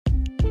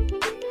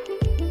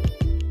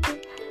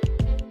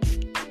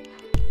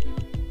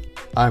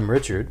I'm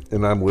Richard.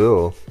 And I'm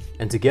Will.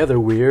 And together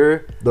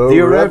we're The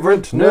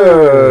Irreverent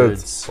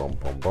Nerds.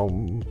 Bum, bum,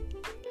 bum.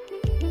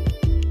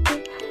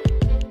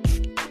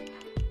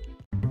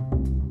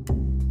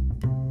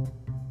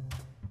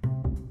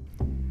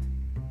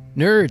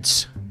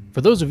 Nerds!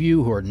 For those of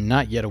you who are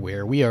not yet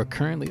aware, we are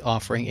currently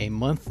offering a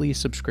monthly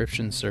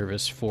subscription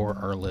service for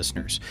our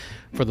listeners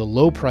for the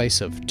low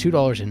price of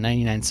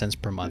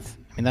 $2.99 per month.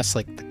 I mean, that's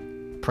like the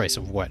price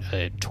of what,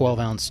 a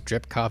 12-ounce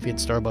drip coffee at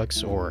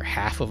Starbucks or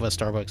half of a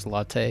Starbucks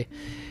latte.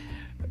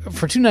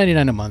 For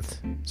 $2.99 a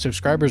month,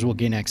 subscribers will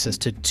gain access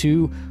to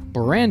 2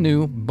 brand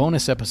new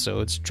bonus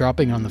episodes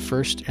dropping on the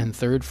first and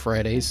third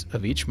Fridays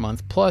of each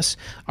month, plus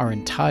our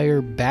entire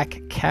back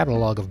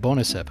catalog of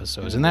bonus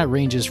episodes. And that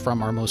ranges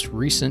from our most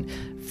recent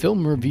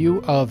film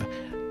review of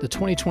the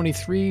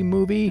 2023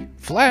 movie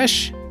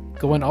Flash,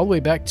 going all the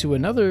way back to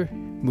another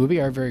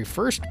movie, our very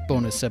first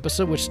bonus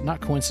episode, which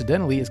not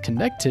coincidentally is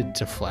connected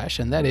to Flash,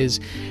 and that is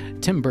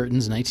Tim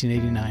Burton's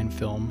 1989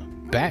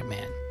 film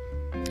Batman.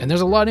 And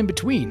there's a lot in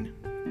between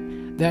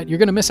that you're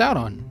going to miss out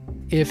on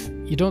if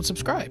you don't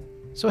subscribe.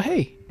 So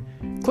hey,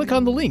 click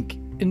on the link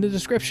in the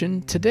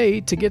description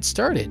today to get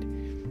started.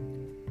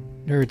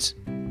 Nerds,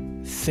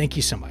 thank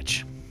you so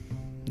much.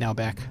 Now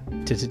back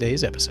to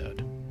today's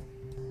episode.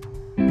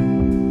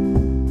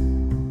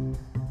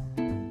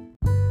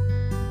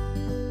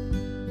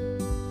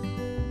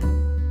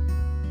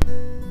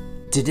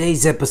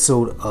 Today's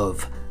episode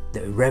of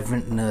the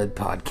Irreverent Nerd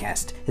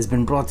Podcast has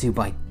been brought to you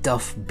by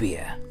Duff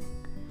Beer.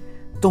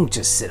 Don't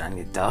just sit on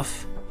your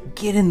Duff.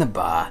 Get in the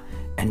bar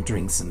and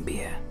drink some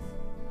beer.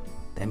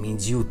 That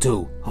means you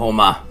too,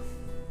 Homer.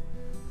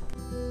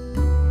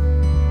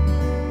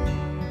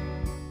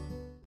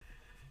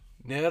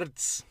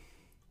 Nerds.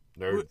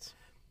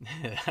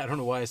 I don't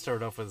know why I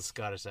started off with a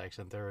Scottish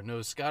accent. There are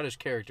no Scottish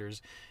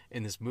characters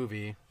in this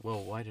movie.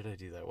 Well, why did I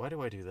do that? Why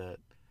do I do that?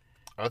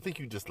 I think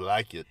you just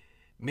like it.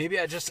 Maybe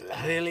I just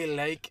really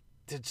like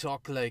to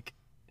talk like...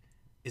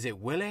 Is it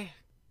Willie?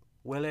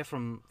 Willie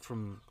from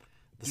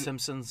The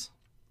Simpsons?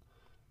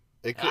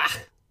 It could...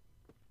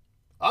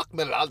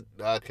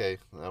 Okay,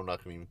 I'm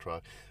not going to even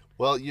try.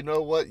 Well, you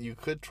know what? You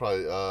could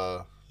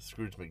try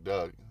Scrooge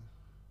McDuck.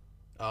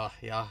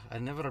 Yeah.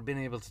 I've never been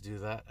able to do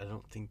that, I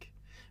don't think.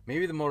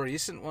 Maybe the more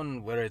recent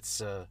one where it's...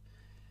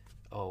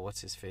 what's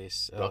his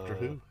face? Doctor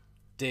Who?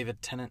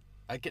 David Tennant.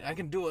 I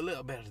can do a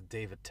little bit of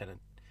David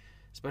Tennant.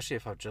 Especially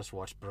if I've just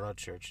watched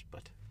Broadchurch,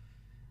 but...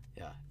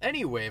 Yeah.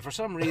 Anyway, for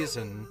some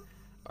reason,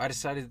 I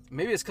decided...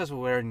 Maybe it's because we're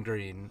wearing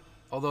green.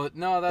 Although,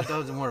 no, that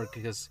doesn't work,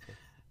 because...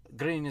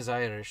 Green is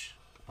Irish.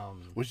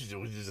 We should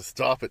just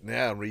stop it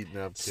now and read.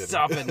 No, I'm kidding.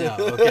 Stop it now.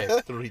 Okay.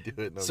 Redo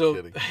it. No, So,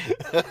 I'm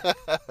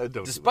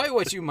kidding. Despite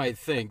what you might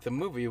think, the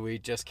movie we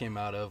just came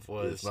out of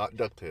was... It's not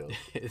DuckTales.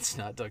 It's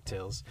not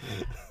DuckTales.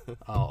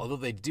 Although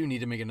they do need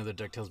to make another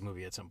DuckTales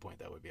movie at some point.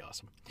 That would be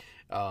awesome.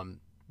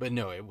 But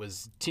no, it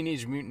was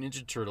Teenage Mutant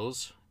Ninja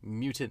Turtles,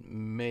 Mutant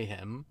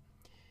Mayhem.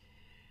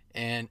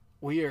 And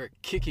we are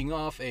kicking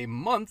off a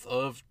month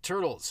of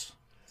Turtles.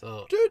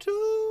 So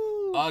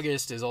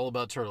August is all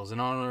about Turtles in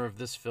honor of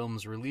this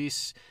film's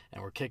release,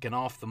 and we're kicking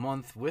off the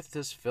month with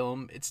this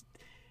film. It's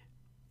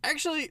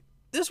actually,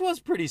 this was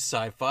pretty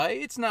sci-fi.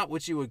 It's not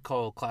what you would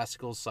call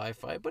classical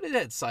sci-fi, but it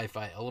had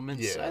sci-fi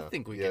elements. Yeah, I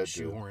think we can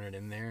shoehorn it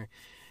in there,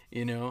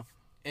 you know.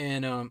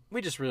 And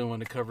we just really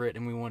wanted to cover it,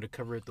 and we wanted to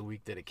cover it the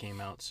week that it came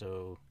out,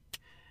 so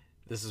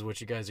this is what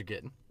you guys are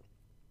getting.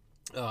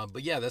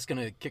 But yeah, that's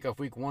going to kick off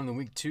week 1. And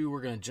week 2,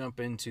 we're going to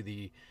jump into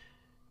the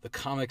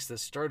comics that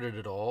started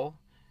it all.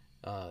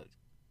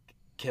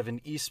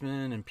 Kevin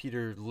Eastman and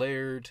Peter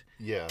Laird,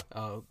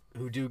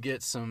 who do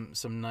get some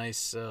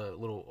nice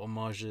little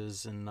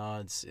homages and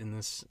nods in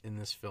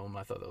this film.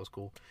 I thought that was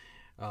cool.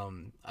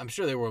 I'm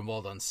sure they were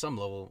involved on some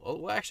level. Oh,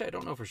 well, actually, I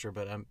don't know for sure,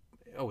 but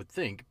I would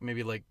think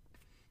maybe like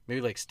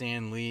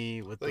Stan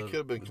Lee with the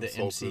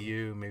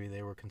MCU. Maybe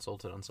they were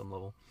consulted on some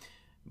level.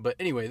 But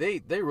anyway,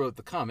 they wrote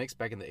the comics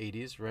back in the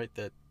 80s, right?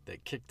 That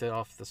kicked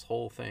off this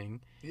whole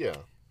thing. Yeah.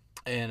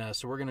 And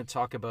so we're going to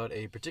talk about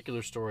a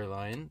particular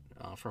storyline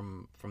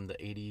from the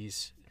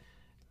 80s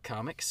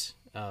comics,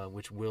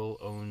 which Will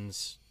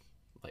owns,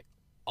 like,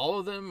 all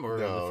of them, or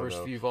the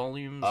first few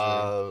volumes?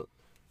 I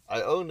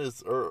own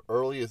as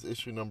early as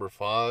issue number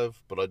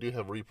 5, but I do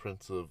have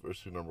reprints of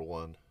issue number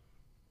 1.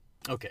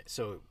 Okay,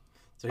 so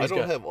I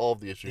don't have all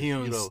of the issues. He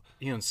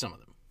owns some of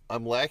them.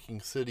 I'm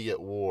lacking City at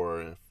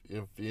War.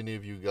 If any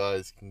of you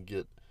guys can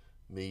get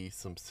me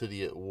some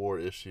City at War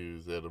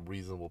issues at a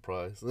reasonable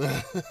price.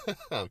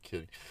 I'm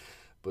kidding.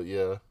 But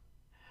yeah.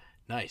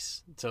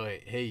 Nice. So,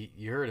 hey,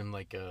 you heard him,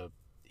 like,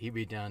 he'd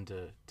be down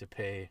to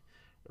pay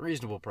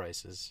reasonable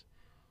prices,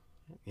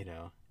 you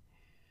know.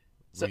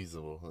 So,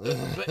 reasonable.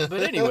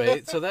 but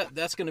anyway, so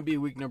that's going to be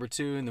week number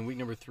 2, and then week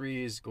number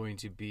 3 is going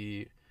to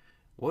be,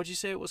 what would you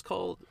say it was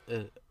called?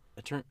 A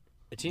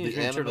Teenage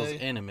Mutant Turtles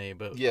anime,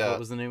 but what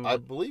was the name of it? I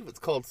believe it's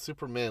called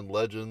Superman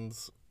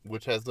Legends,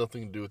 which has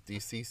nothing to do with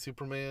DC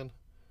Superman.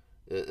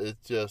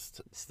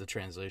 It's the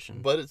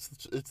translation. But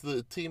it's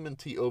the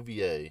TMNT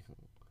OVA.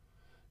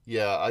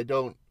 Yeah, I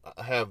don't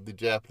have the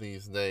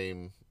Japanese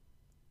name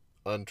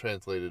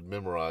untranslated,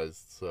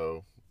 memorized,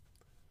 so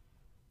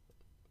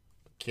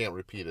can't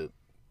repeat it.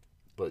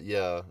 But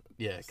yeah,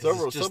 Yeah,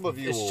 some of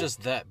you it's will...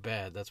 just that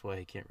bad. That's why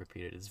he can't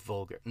repeat it. It's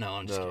vulgar. No,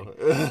 I'm just No.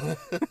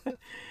 kidding.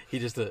 He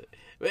just but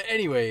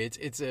anyway,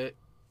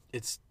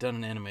 it's done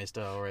in anime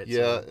style, right?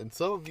 Yeah, So, and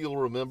some of you will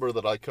remember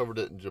that I covered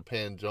it in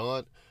Japan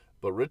Jaunt,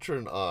 but Richard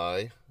and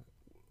I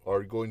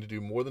are going to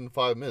do more than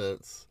 5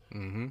 minutes,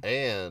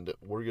 and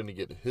we're going to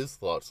get his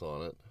thoughts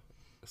on it.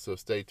 So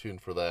stay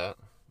tuned for that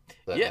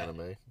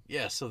anime.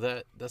 Yeah, so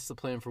that's the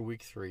plan for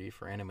week 3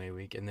 for Anime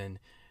Week, and then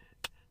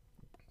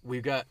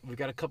we've got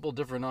a couple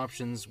different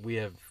options. We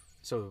have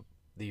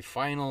the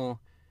final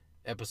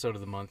episode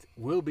of the month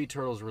will be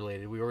Turtles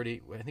related.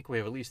 I think we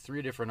have at least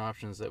 3 different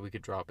options that we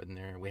could drop in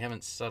there. We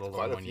haven't settled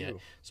on one yet,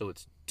 so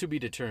it's to be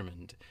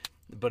determined.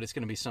 But it's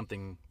going to be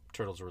something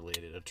Turtles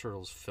related, a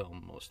Turtles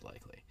film most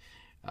likely.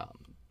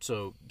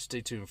 So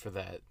stay tuned for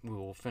that. We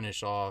will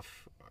finish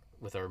off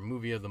with our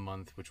movie of the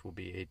month, which will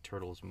be a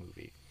Turtles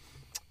movie.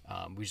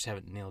 We just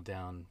haven't nailed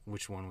down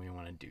which one we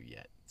want to do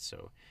yet.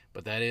 So,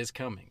 but that is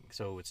coming.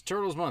 So it's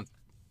Turtles month.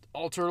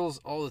 All Turtles,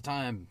 all the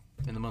time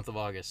in the month of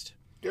August.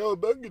 Go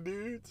Bunga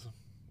Dudes!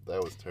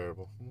 That was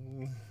terrible.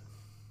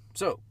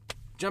 So,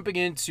 jumping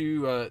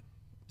into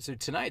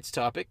tonight's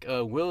topic,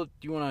 Will, do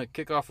you want to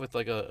kick off with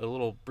like a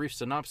little brief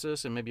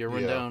synopsis and maybe a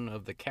rundown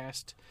of the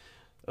cast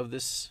of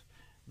this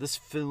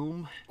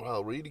film?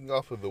 Well, reading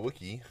off of the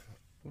wiki,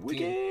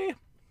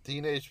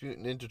 Teenage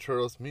Mutant Ninja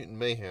Turtles Mutant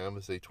Mayhem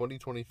is a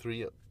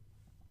 2023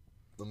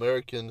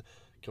 American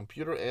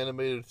computer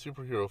animated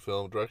superhero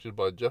film directed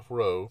by Jeff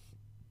Rowe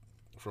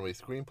from a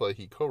screenplay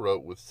he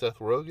co-wrote with Seth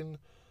Rogen,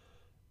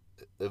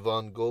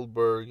 Yvonne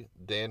Goldberg,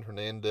 Dan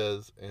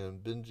Hernandez,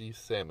 and Benji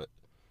Samit.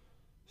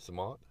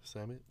 Samit?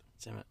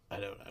 I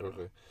don't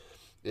know.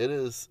 It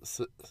is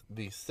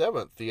the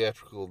 7th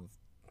theatrical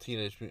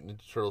Teenage Mutant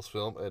Ninja Turtles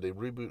film and a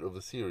reboot of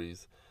the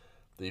series.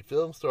 The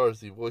film stars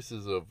the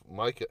voices of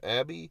Micah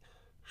Abbey,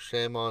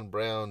 Shamon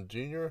Brown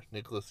Jr.,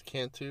 Nicholas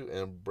Cantu,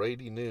 and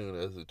Brady Noon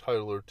as the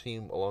titular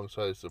team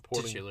alongside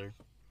supporting...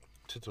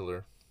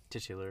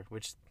 Titular,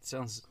 which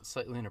sounds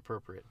slightly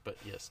inappropriate, but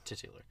yes,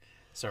 titular.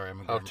 Sorry,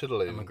 I'm How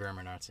a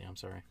grammar Nazi. I'm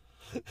sorry.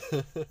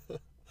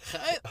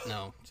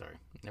 No, sorry.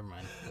 Never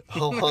mind.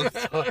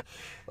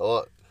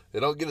 They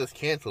don't get us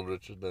canceled,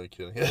 Richard. No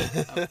kidding.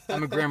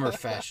 I'm a grammar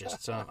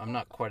fascist, so I'm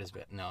not quite as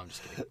bad. No, I'm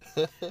just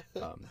kidding.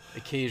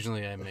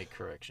 Occasionally, I make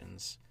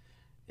corrections.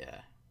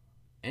 Yeah.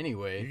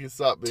 Anyway, you can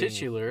stop being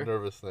titular.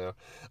 Nervous now.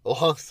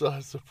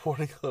 Alongside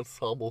supporting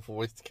ensemble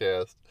voice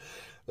cast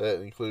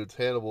that includes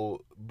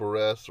Hannibal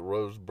Buress,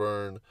 Rose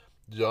Byrne,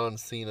 John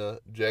Cena,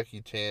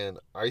 Jackie Chan,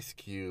 Ice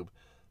Cube,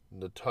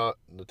 Natasha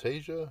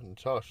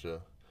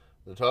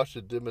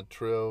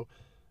Dimitrio,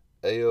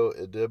 Ayo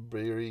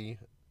Edebiri,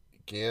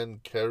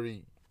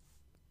 Giancarlo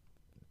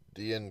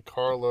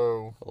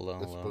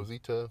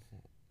Esposito.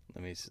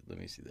 Let me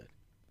see that.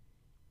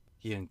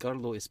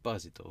 Giancarlo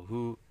Esposito,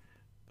 who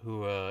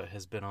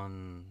has been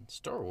on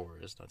Star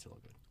Wars not too long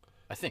ago.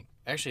 I think.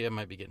 Actually, I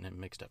might be getting it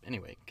mixed up.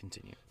 Anyway,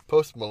 continue.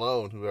 Post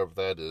Malone, whoever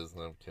that is.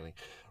 No, I'm kidding.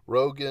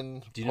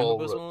 Rogan. Do you know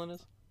who Post Malone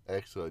is?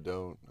 Actually, I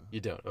don't. You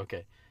don't?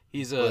 Okay.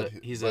 He's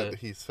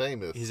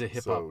famous. He's a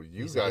hip hop. So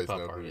you guys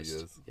know artist.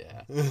 Who he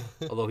is.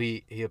 Yeah. Although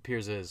he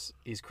appears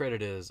he's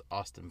credited as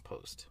Austin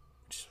Post,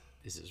 which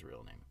is his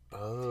real name.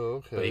 Oh,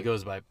 okay. But he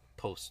goes by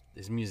Post.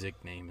 His music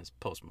name is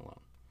Post Malone.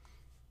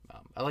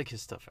 I like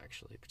his stuff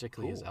actually,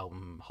 particularly his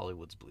album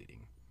Hollywood's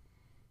Bleeding.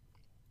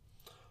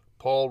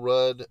 Paul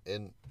Rudd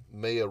and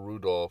Maya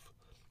Rudolph.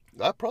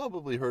 I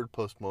probably heard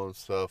Post Malone's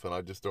stuff, and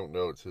I just don't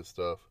know it's his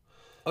stuff.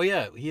 Oh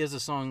yeah, he has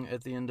a song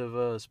at the end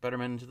of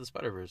Spider-Man Into the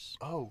Spider-Verse.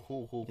 Oh,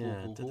 cool.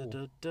 Yeah.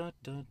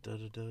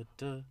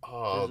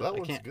 Oh, that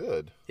one's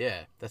good.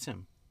 Yeah, that's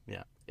him.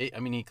 Yeah, I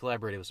mean he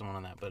collaborated with someone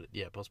on that, but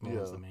yeah, Post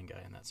Malone's the main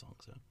guy in that song.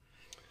 So.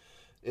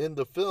 In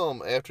the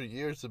film, after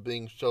years of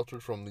being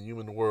sheltered from the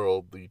human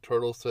world, the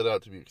Turtles set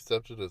out to be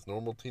accepted as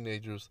normal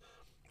teenagers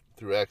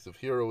through acts of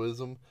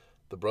heroism.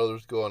 The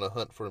brothers go on a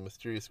hunt for a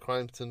mysterious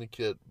crime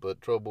syndicate, but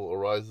trouble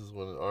arises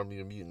when an army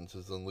of mutants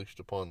is unleashed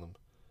upon them.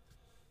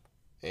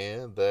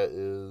 And that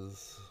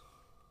is...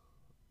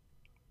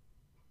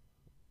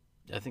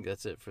 I think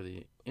that's it for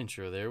the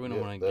intro there. We don't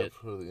want to get...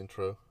 for the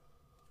intro.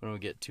 We don't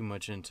get too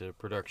much into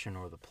production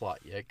or the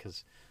plot yet,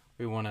 because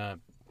we want to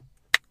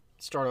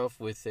start off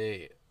with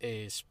a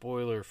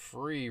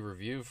spoiler-free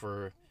review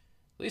for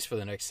at least for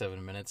the next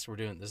 7 minutes.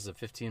 This is a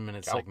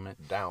 15-minute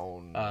segment.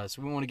 Down.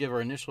 So we want to give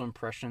our initial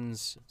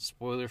impressions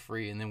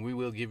spoiler-free, and then we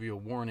will give you a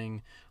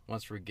warning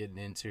once we're getting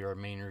into our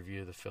main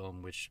review of the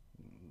film, which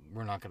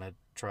we're not going to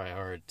try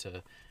hard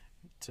to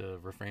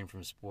refrain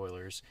from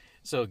spoilers.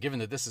 So given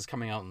that this is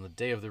coming out on the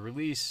day of the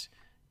release,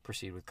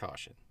 proceed with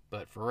caution.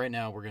 But for right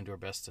now, we're going to do our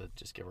best to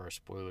just give our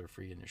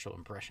spoiler-free initial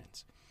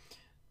impressions.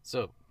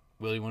 So,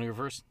 Will, you want to go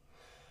first?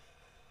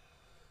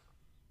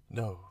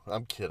 No,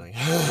 I'm kidding.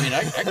 I mean,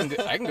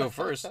 I can go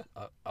first.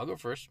 I'll go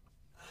first.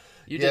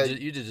 You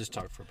did just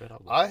talk for a bit.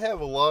 I have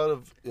a lot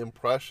of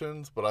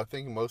impressions, but I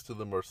think most of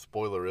them are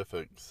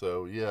spoilerific.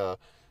 So yeah,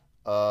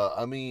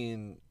 I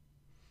mean,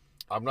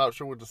 I'm not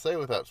sure what to say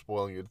without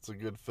spoiling it. It's a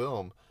good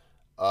film.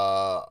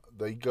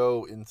 They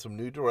go in some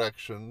new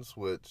directions,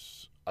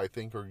 which I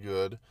think are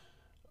good.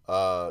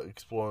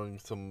 Exploring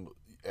some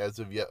as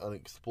of yet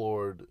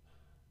unexplored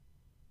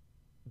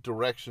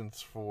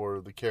directions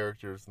for the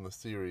characters in the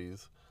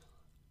series.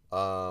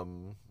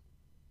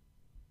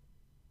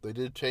 They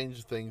did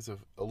change things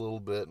a little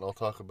bit, and I'll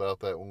talk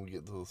about that when we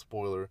get to the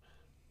spoiler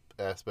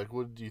aspect.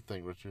 What did you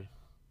think, Richard?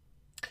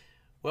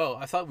 Well,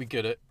 I thought we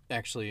could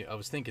actually. I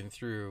was thinking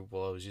through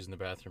while I was using the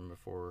bathroom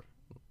before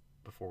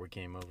we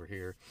came over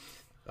here.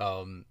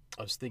 I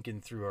was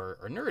thinking through our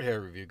nerd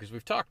hair review because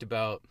we've talked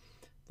about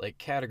like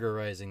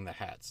categorizing the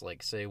hats.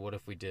 Like, say, what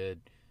if we did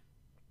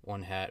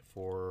one hat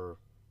for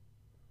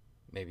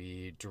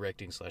maybe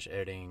directing /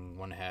 editing,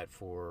 one hat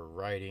for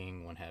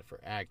writing, one hat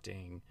for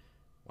acting,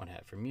 one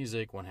hat for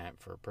music, one hat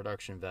for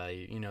production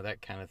value,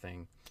 that kind of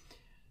thing.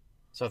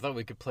 So I thought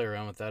we could play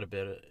around with that a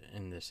bit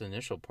in this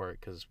initial part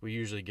because we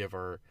usually give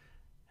our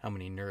how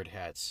many nerd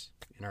hats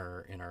in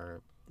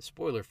our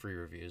spoiler-free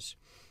reviews.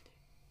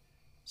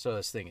 So I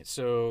was thinking,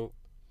 so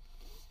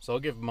I'll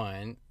give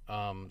mine.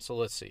 So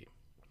let's see.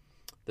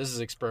 This is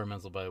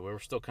experimental, by the way. We're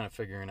still kind of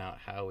figuring out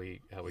how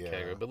we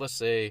categorize. But let's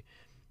say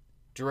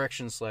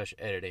direction /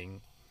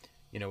 editing,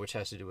 which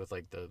has to do with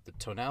like the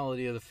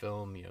tonality of the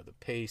film, the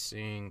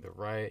pacing,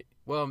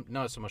 well,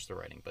 not so much the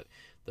writing, but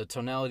the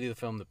tonality of the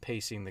film, the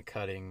pacing, the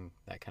cutting,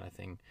 that kind of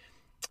thing.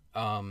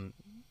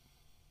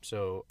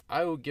 So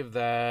I will give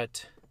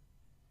that,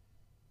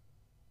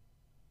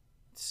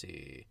 let's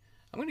see,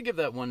 I'm going to give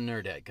that one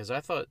nerd hat because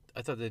I thought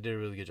they did a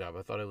really good job.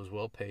 I thought it was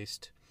well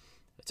paced.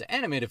 It's an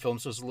animated film,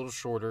 so it's a little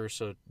shorter,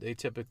 so they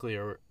typically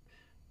are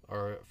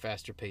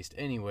faster paced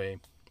anyway.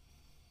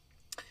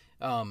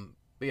 But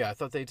yeah, I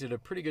thought they did a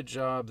pretty good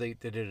job. They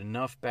did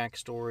enough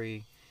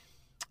backstory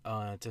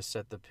to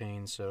set the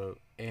pain.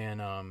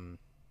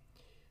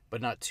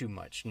 But not too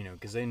much,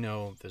 because they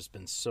know there's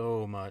been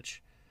so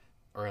much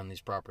around these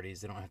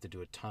properties. They don't have to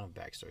do a ton of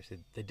backstory. So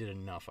they did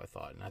enough, I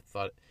thought, and I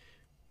thought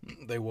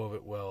they wove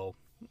it well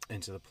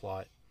into the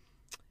plot.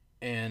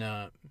 And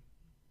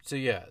so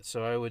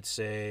I would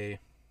say,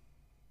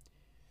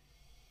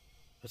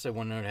 let's say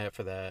 1.5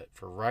 for that.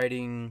 For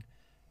writing,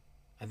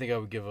 I think I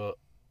would give a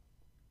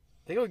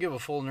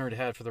full nerd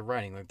hat for the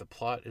writing. Like, the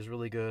plot is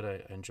really good.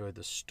 I enjoyed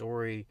the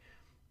story.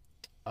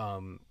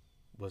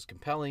 Was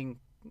compelling.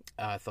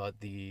 I thought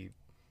the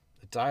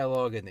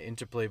dialogue and the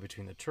interplay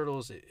between the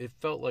turtles, it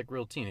felt like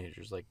real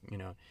teenagers. Like,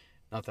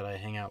 not that I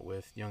hang out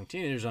with young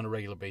teenagers on a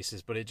regular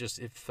basis, but it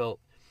felt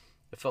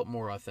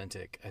more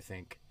authentic, I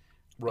think.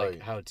 Right.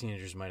 Like how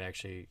teenagers might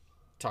actually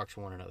talk to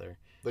one another.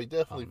 They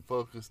definitely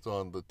focused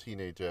on the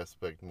teenage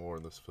aspect more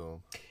in this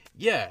film.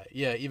 Yeah,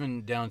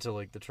 even down to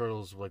like the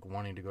turtles like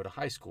wanting to go to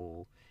high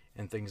school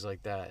and things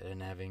like that,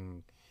 and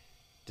having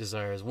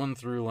desires. One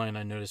through line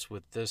I noticed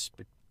with this,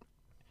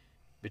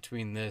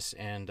 between this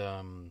and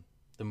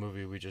the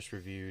movie we just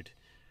reviewed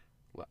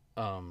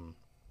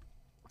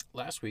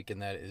last week,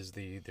 and that is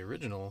the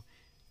original,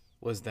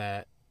 was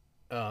that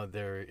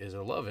there is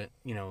a love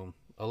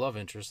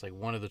interest. Like,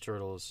 one of the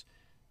turtles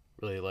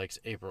really likes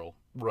April.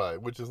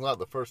 Right, which is not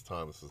the first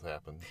time this has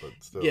happened, but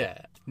still.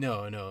 Yeah,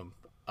 no.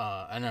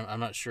 And I'm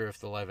not sure if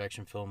the live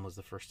action film was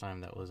the first time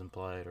that was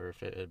implied, or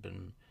if it had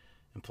been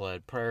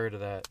implied prior to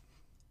that.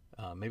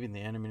 Maybe in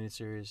the animated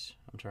series.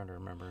 I'm trying to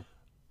remember.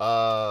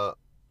 Not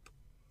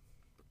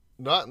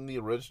in the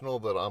original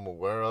that I'm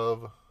aware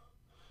of.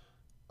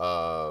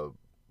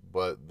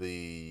 But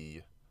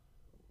the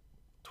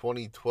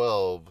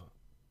 2012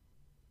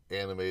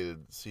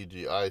 animated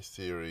CGI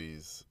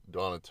series,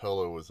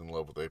 Donatello was in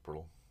love with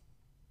April.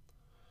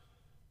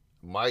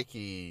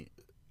 Mikey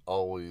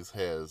always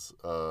has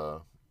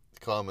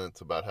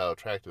comments about how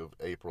attractive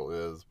April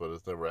is, but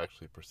has never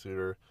actually pursued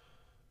her.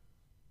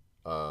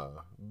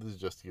 This is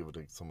just to give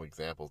it some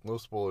examples. No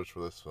spoilers for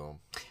this film.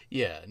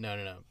 Yeah,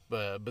 no.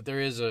 But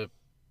there's a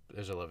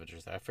love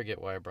interest. I forget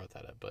why I brought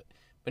that up, but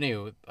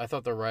anyway, I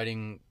thought the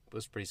writing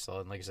was pretty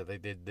solid. Like I said, they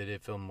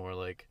did film more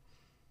like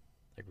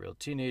real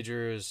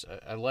teenagers.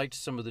 I liked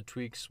some of the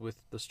tweaks with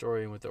the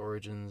story and with the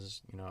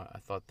origins. I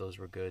thought those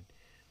were good.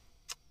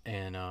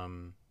 And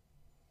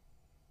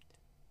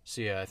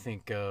so yeah, I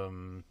think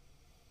the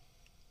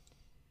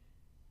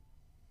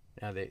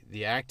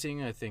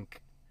acting, I think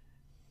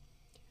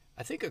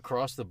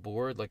across the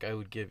board, like, I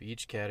would give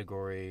each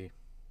category.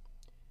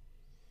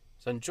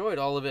 So I enjoyed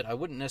all of it. I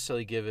wouldn't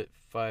necessarily give it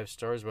 5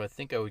 stars, but I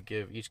think I would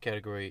give each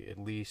category at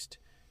least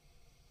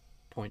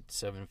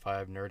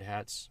 0.75 nerd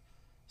hats.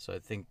 So I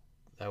think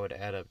that would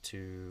add up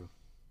to,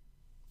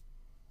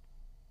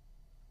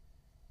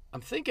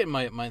 I'm thinking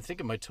my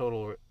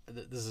total.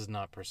 This is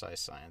not precise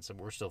science, and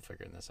we're still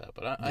figuring this out.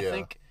 But I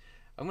think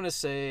I'm gonna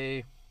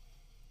say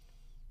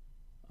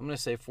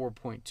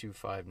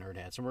 4.25 nerd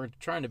hats, and we're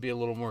trying to be a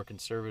little more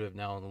conservative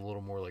now and a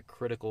little more like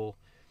critical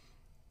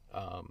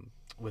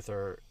with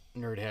our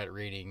nerd hat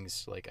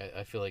ratings. Like,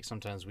 I feel like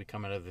sometimes we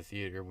come out of the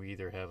theater, we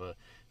either have a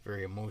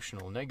very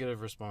emotional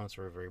negative response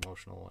or a very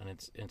emotional, and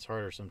it's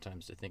harder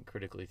sometimes to think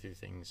critically through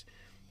things.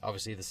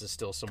 Obviously, this is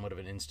still somewhat of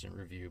an instant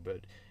review,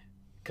 but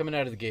coming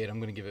out of the gate, I'm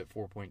going to give it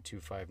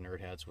 4.25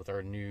 nerd hats with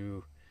our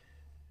new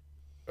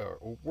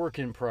work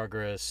in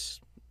progress,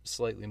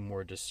 slightly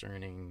more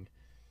discerning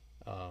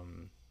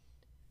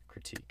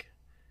critique.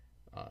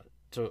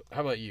 So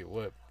how about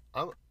you?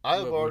 I've what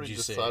already would you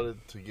say?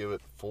 decided to give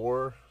it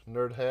 4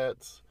 nerd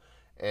hats,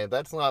 and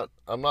that's not.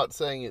 I'm not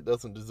saying it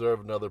doesn't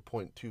deserve another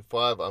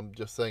 0.25. I'm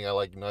just saying I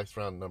like nice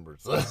round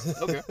numbers.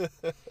 Okay.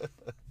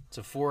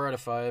 So 4 out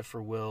of 5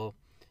 for Will,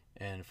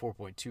 and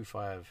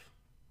 4.25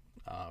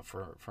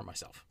 for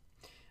myself.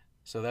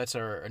 So that's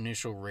our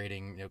initial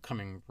rating.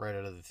 Coming right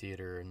out of the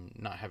theater and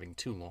not having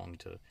too long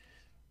to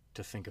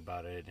think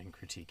about it and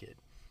critique it.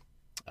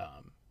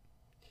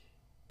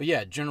 But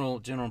yeah,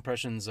 general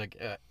impressions. Like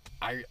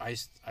I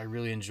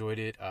really enjoyed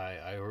it.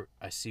 I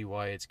see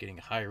why it's getting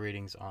high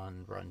ratings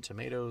on Rotten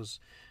Tomatoes,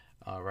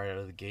 right out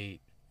of the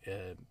gate.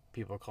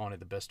 People are calling it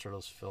the best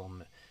Turtles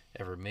film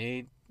ever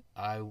made.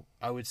 I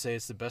would say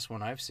it's the best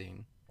one I've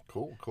seen.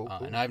 Cool.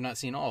 And I've not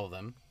seen all of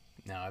them.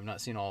 Now I've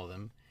not seen all of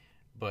them,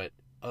 but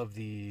of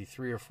the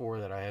 3 or 4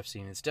 that I have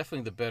seen, it's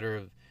definitely the better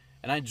of.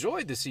 And I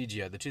enjoyed the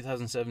CGI, the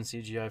 2007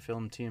 CGI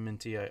film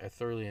TMNT. I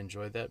thoroughly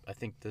enjoyed that. I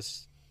think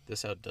this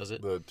outdoes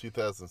it. The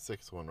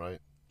 2006 one, right?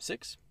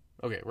 6?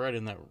 Okay, right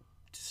in that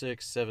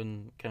 6,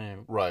 7 kind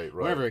of. Right.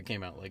 Whenever it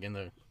came out, like in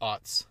the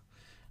aughts.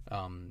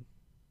 I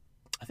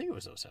think it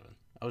was 07.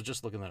 I was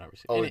just looking that up.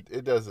 Oh,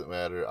 it doesn't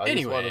matter. I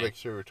just want to make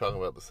sure we're talking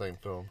about the same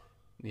film.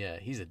 Yeah,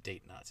 he's a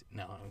date Nazi.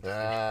 No.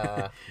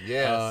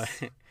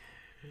 Yes.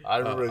 I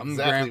remember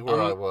exactly where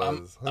I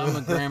was. I'm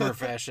a grammar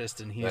fascist,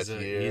 and he's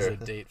a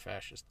date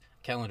fascist.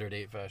 Calendar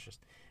date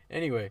fascist.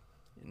 Anyway,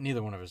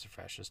 neither one of us are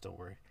fascists, don't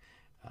worry.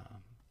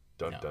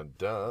 Dun, dun,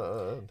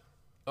 dun.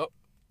 Oh,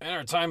 and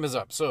our time is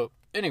up. So,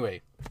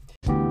 anyway.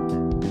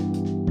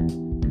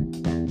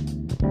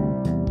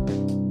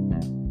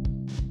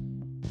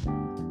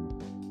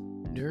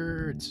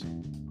 Nerds,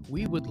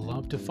 we would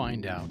love to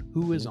find out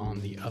who is on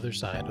the other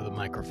side of the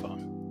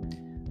microphone.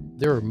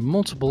 There are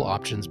multiple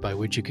options by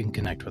which you can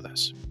connect with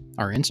us.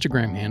 Our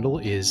Instagram handle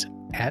is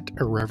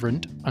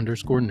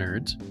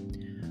 @irreverent_nerds.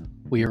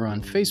 We are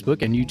on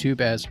Facebook and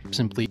YouTube as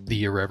simply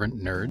The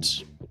Irreverent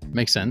Nerds.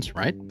 Makes sense,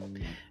 right?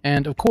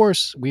 And of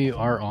course, we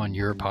are on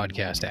your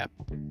podcast app.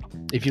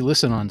 If you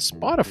listen on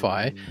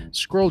Spotify,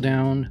 scroll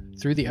down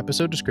through the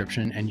episode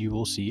description and you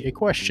will see a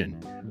question.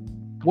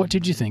 What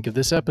did you think of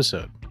this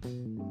episode?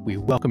 We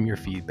welcome your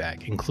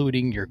feedback,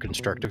 including your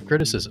constructive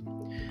criticism.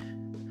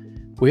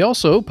 We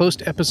also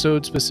post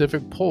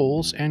episode-specific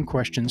polls and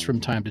questions from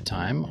time to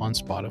time on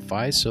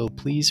Spotify, so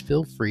please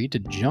feel free to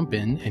jump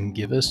in and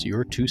give us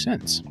your 2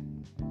 cents.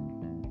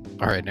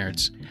 All right,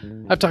 nerds,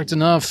 I've talked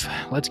enough.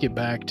 Let's get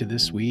back to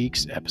this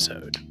week's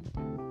episode.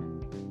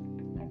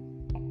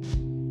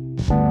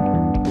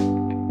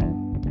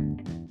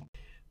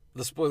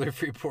 The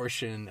spoiler-free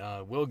portion,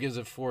 Will gives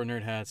it 4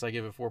 nerd hats. I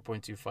give it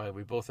 4.25.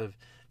 We both have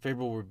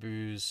favorable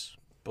reviews.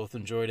 Both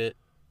enjoyed it,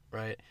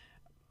 right?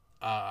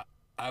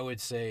 I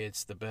would say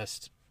it's the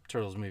best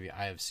Turtles movie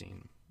I have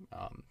seen.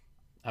 How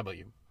about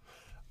you?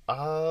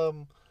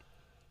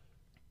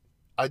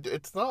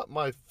 It's not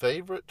my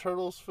favorite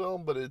Turtles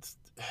film, but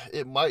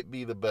it might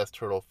be the best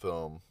Turtle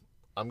film.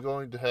 I'm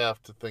going to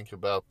have to think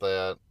about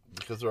that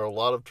because there are a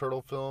lot of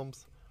Turtle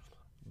films.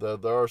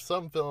 There are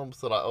some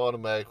films that I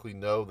automatically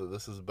know that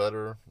this is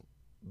better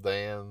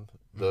than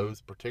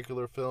those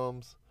particular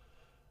films.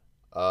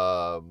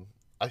 I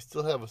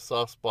still have a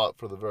soft spot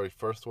for the very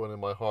first one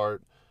in my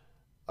heart.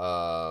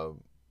 But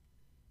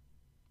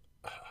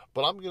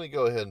I'm going to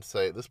go ahead and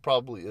say this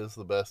probably is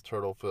the best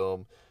Turtle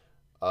film.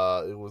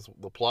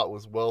 The plot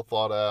was well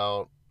thought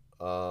out.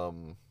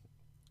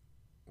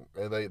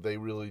 And they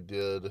really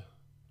did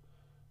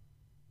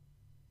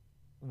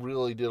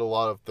a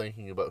lot of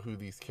thinking about who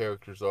these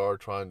characters are,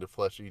 trying to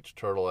flesh each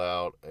turtle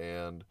out,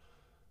 and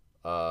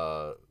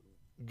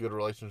good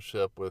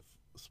relationship with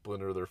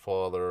Splinter, their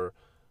father.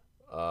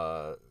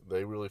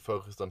 They really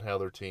focused on how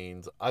they're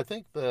teens. I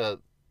think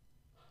that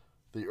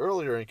the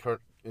earlier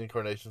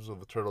incarnations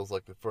of the Turtles,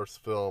 like the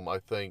first film, I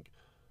think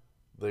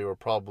they were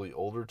probably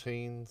older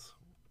teens.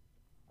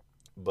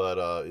 But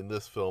in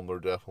this film, they're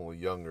definitely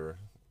younger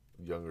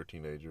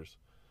teenagers.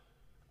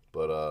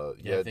 But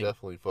yeah,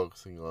 definitely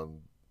focusing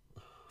on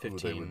 15, who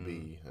they would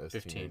be as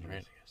 15, teenagers. right?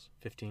 I guess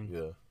 15.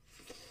 Yeah.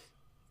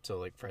 So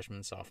like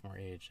freshman, sophomore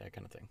age, that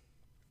kind of thing.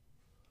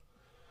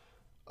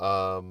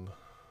 I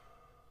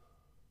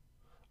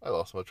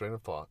lost my train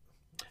of thought.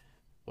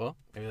 Well,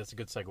 maybe that's a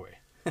good segue.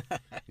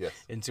 Yes.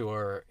 Into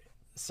our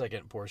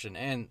second portion.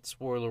 And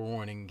spoiler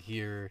warning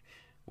here,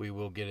 we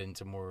will get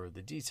into more of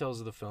the details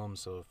of the film.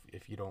 So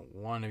if you don't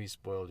want to be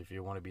spoiled, if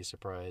you want to be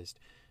surprised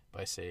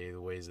by, say,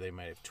 the ways they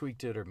might have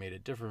tweaked it or made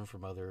it different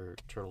from other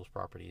Turtles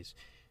properties,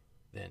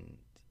 then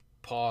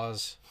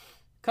pause,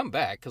 come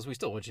back, because we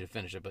still want you to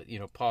finish it, but,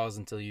 pause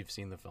until you've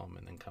seen the film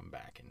and then come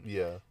back.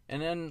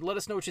 And then let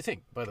us know what you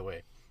think, by the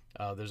way.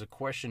 There's a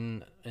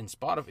question in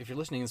Spotify. If you're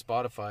listening in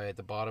Spotify, at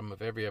the bottom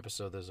of every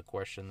episode, there's a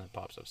question that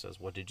pops up, says,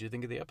 what did you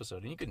think of the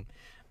episode? And you can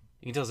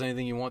tell us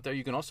anything you want there.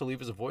 You can also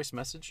leave us a voice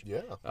message.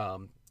 Yeah.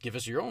 Give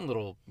us your own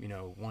little,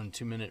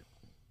 1-2 minute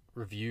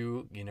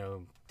review.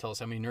 Tell us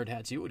how many nerd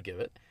hats you would give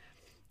it,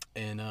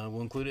 and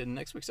we'll include it in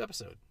next week's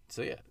episode.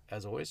 So yeah,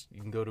 as always,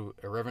 you can go to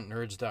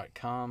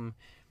irreverentnerds.com,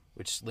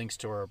 which links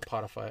to our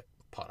Spotify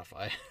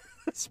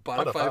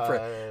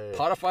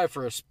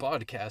for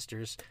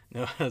spodcasters.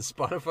 No,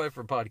 Spotify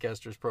for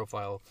podcasters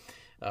profile,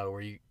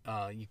 where you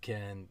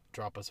can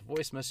drop us a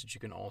voice message.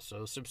 You can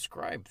also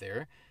subscribe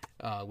there,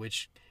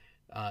 which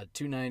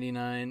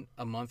 $2.99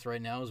 a month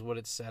right now is what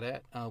it's set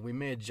at. We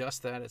may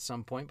adjust that at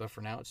some point, but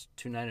for now it's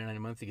 $2.99 a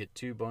month. You get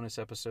 2 bonus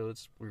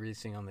episodes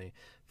releasing on the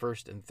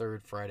first and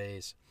third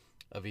Fridays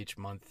of each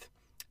month,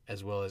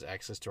 as well as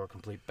access to our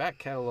complete back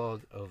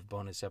catalog of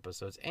bonus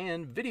episodes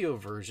and video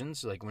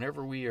versions. Like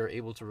whenever we are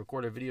able to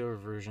record a video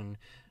version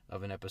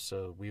of an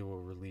episode, we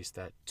will release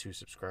that to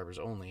subscribers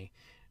only.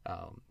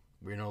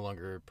 We're no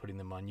longer putting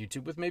them on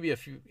YouTube. With maybe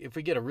if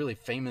we get a really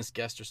famous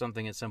guest or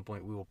something at some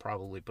point, we will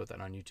probably put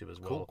that on YouTube as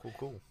well.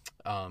 Cool.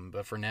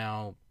 But for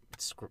now,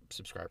 it's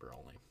subscriber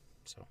only.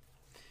 So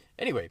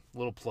anyway,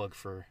 little plug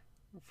for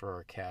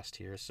our cast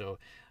here. So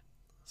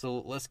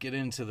let's get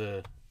into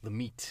the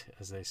meat,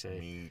 as they say.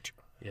 Meat.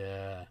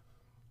 Yeah.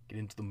 Get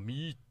into the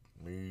meat.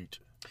 Meat.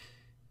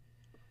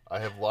 I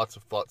have lots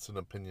of thoughts and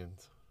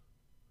opinions.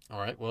 All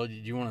right. Well, do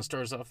you want to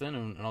start us off then,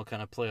 and I'll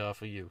kind of play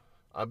off of you?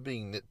 I'm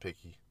being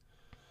nitpicky.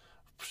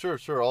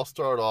 Sure. I'll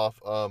start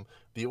off.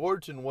 The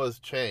origin was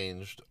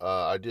changed.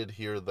 I did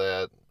hear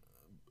that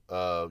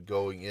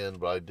going in,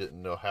 but I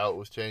didn't know how it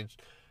was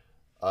changed.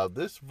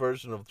 This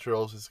version of the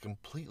Turtles is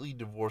completely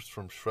divorced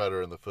from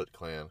Shredder and the Foot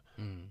Clan,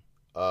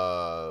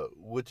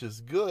 which is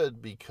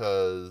good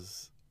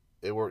because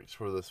it works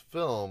for this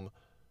film.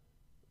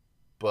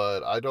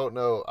 But I don't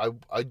know. I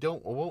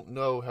won't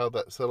know how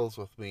that settles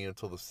with me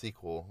until the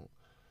sequel.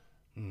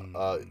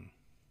 And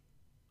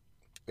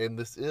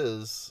this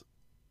is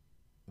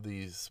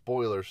the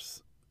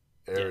spoilers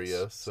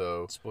area, yes.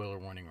 So spoiler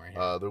warning right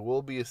here. There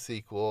will be a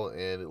sequel,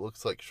 and it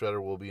looks like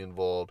Shredder will be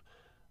involved.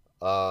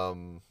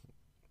 So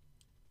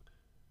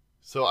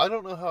I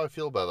don't know how I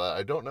feel about that.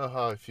 I don't know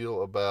how I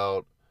feel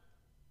about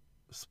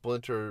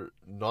Splinter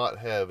not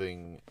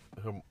having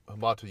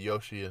Hamato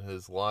Yoshi in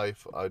his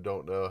life. I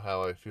don't know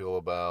how I feel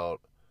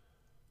about...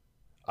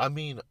 I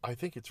mean, I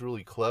think it's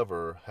really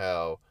clever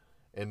how...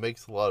 It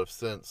makes a lot of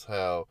sense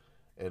how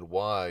and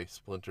why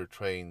Splinter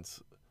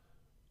trains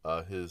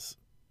his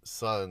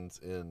sons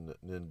in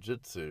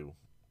ninjutsu.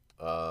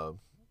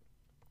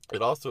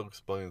 It also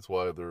explains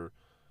why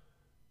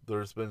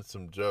there's been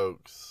some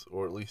jokes,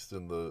 or at least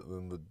in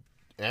the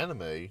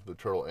anime, the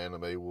Turtle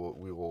anime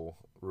we will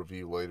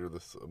review later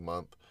this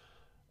month,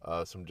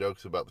 some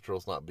jokes about the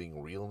Turtles not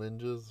being real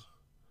ninjas.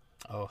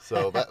 Oh,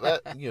 so that well,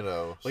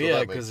 so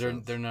yeah, because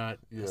they're not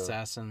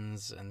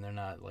assassins, and they're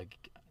not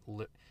like.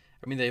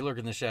 I mean, they lurk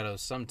in the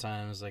shadows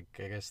sometimes, like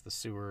I guess the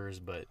sewers,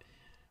 but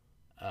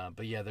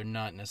yeah, they're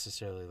not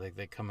necessarily like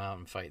they come out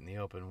and fight in the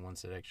open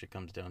once it actually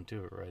comes down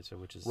to it, right? So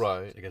which is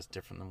right. I guess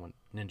different than what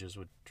ninjas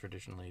would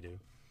traditionally do.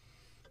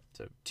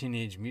 So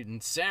Teenage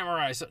Mutant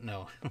Samurai,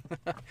 no,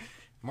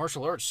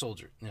 martial arts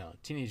soldier, no,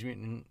 Teenage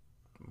Mutant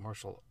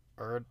martial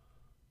art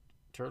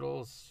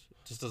turtles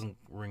just doesn't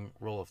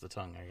roll off the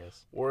tongue, I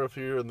guess. Or if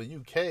you're in the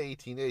UK,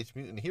 Teenage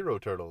Mutant Hero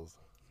Turtles.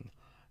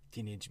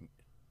 Teenage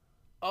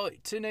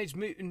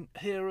Mutant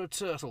Hero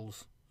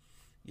Turtles,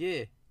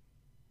 yeah,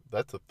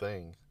 that's a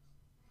thing.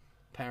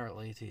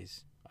 Apparently it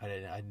is.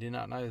 I did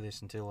not know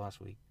this until last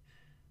week,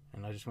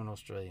 and I just went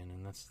Australian,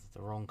 and that's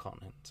the wrong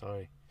continent.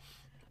 Sorry.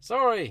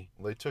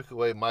 They took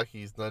away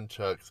Mikey's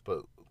nunchucks,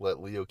 but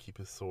let Leo keep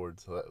his sword,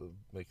 so that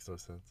makes no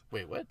sense.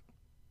 Wait, what?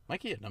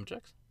 Mikey had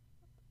nunchucks?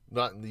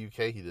 Not in the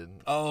UK, he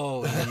didn't.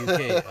 Oh, in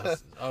the UK.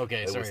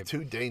 Okay, sorry. It was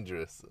too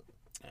dangerous.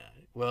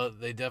 Well,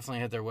 they definitely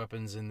had their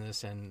weapons in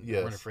this, and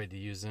they weren't afraid to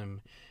use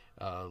them.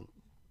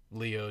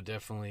 Leo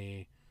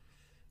definitely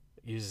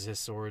uses his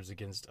swords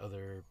against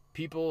other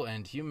people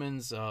and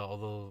humans,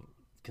 although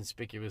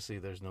conspicuously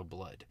there's no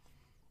blood.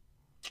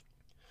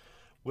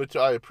 Which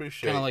I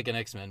appreciate. Kind of like an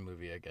X-Men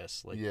movie, I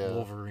guess. Like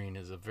Wolverine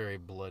is a very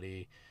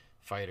bloody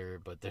fighter,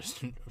 but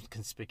there's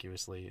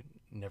conspicuously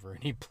never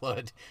any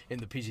blood in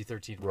the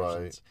PG-13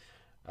 versions.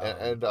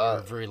 Right. Or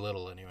very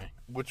little, anyway.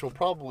 Which will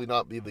probably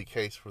not be the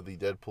case for the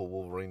Deadpool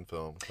Wolverine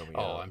film coming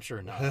out. Oh, I'm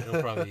sure not.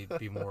 It'll probably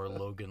be more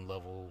Logan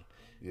level.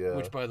 Yeah.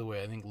 Which, by the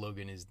way, I think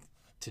Logan is,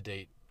 to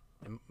date,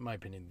 in my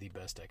opinion, the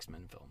best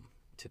X-Men film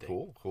to date.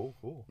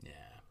 Cool. Yeah.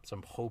 So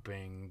I'm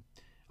hoping,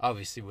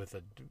 obviously with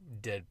a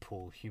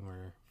Deadpool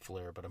humor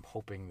flair, but I'm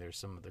hoping there's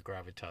some of the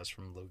gravitas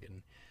from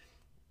Logan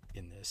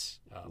in this.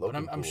 But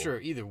I'm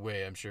sure, either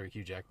way, I'm sure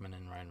Hugh Jackman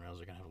and Ryan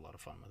Reynolds are going to have a lot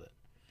of fun with it.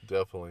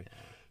 Definitely. Yeah.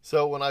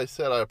 So when I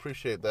said I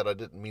appreciate that, I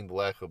didn't mean the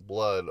lack of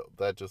blood.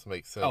 That just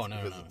makes sense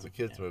because it's a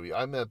kids movie.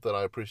 I meant that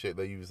I appreciate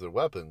they use their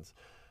weapons.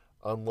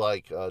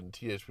 Unlike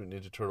Teenage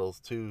Mutant Ninja Turtles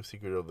 2,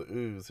 Secret of the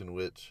Ooze, in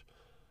which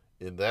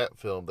in that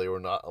film they were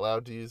not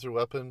allowed to use their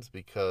weapons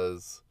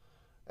because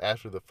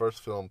after the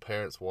first film,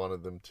 parents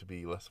wanted them to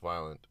be less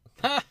violent.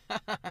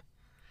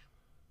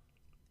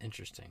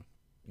 Interesting.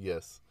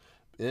 Yes.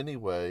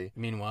 Anyway.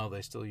 Meanwhile,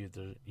 they still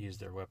use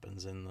their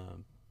weapons in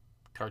the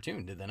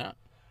cartoon, did they not?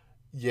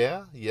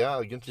 Yeah,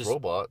 against Just-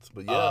 robots,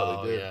 but yeah,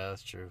 Oh, they did. yeah,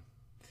 that's true.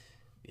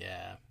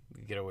 Yeah,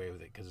 you get away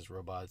with it because it's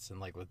robots, and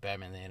like with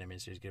Batman the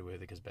animated series, get away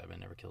with it because Batman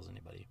never kills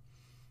anybody,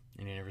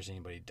 and you never see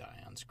anybody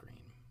die on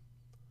screen.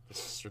 There's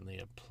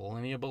certainly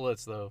plenty of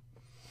bullets, though.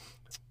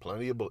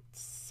 Plenty of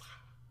bullets.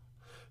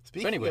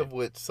 Speaking Anyway. of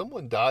which,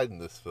 someone died in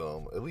this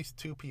film. At least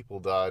 2 people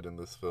died in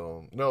this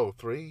film. No,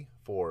 3,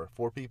 4.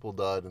 4 people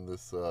died in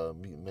this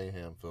Mutant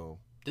Mayhem film.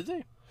 Did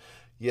they?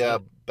 Yeah, Yeah.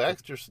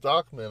 Baxter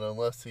Stockman,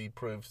 unless he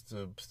proves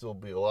to still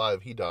be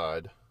alive, he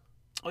died.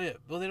 Oh yeah.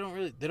 Well, they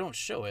don't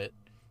show it.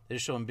 They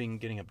just show him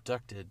getting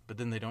abducted, but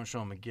then they don't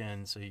show him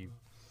again. So you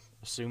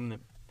assume that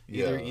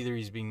either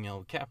he's being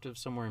held captive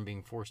somewhere and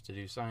being forced to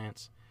do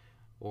science,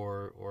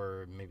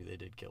 or maybe they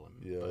did kill him.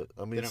 Yeah, But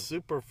I they mean, don't-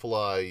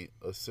 Superfly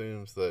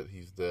assumes that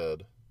he's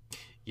dead,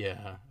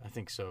 yeah, I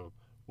think so.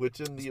 which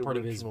in the It's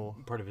original,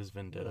 part of his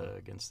vendetta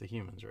against the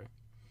humans,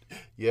 right?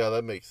 yeah,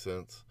 that makes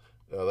sense.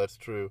 That's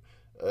true.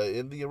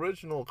 In the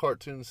original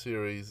cartoon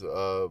series,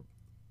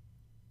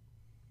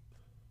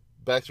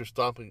 Baxter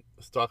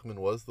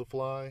Stockman was the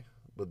Fly,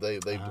 but they've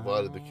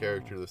divided the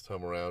character this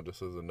time around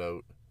just as a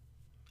note.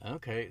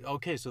 Okay.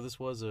 So this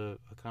was a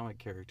comic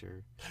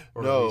character,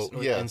 No, at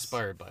least, yes.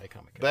 inspired by a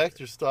comic character.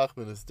 Baxter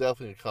Stockman is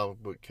definitely a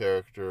comic book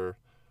character.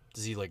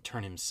 Does he like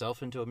turn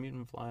himself into a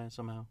mutant fly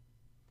somehow?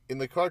 In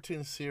the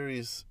cartoon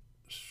series,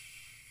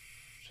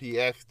 he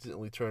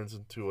accidentally turns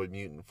into a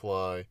mutant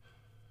fly.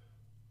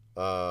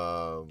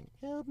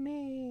 Help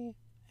me!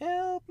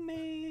 Help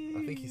me!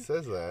 I think he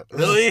says that.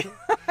 Really?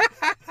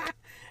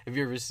 Have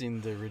you ever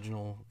seen the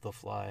original The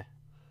Fly?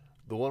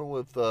 The one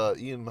with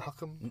Ian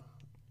Malcolm?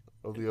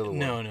 Or the other one?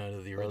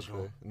 No, the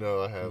original. Okay.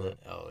 No, I haven't.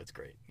 Oh, it's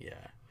great. Yeah.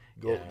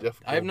 Jeff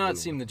I have not Goldblum.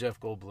 seen the Jeff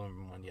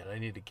Goldblum one yet. I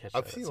need to catch that.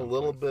 I've seen a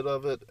little bit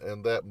of it,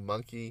 and that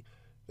monkey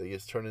that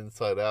gets turned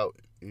inside out.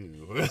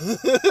 Ew.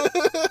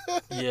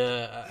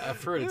 Yeah,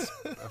 I've heard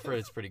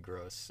it's pretty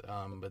gross.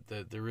 But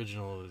the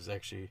original was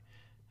actually,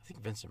 I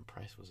think Vincent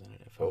Price was in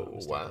it. If I'm not Oh,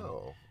 mistaken.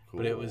 wow. Cool.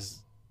 But it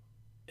was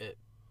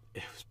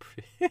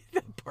pretty.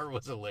 That part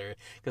was hilarious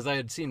because I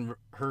had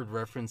heard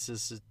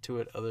references to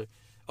it.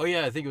 Oh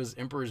yeah, I think it was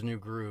Emperor's New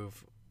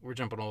Groove. We're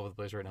jumping all over the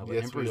place right now, but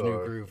Yes, Emperor's we New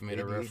are. Groove made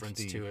a reference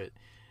ADHD. to it.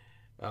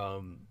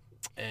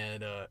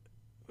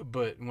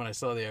 But when I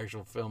saw the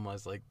actual film, I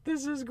was like,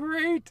 "This is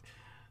great."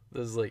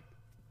 There's like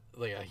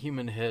a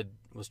human head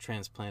was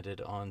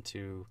transplanted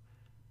onto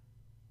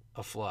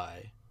a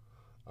fly,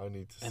 I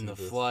need to see and the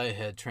this. fly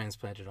head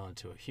transplanted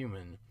onto a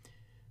human.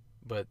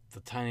 But the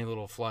tiny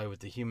little fly with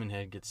the human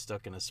head gets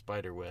stuck in a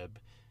spider web,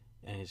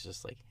 and he's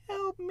just like,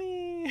 "Help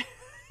me!"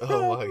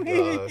 Oh, my Help me."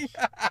 gosh.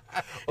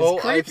 It's Oh,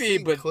 I've creepy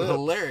seen but clips.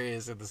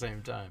 hilarious at the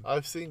same time.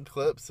 I've seen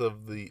clips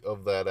of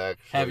that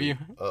actually. Have you?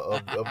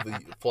 Of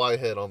the fly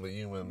head on the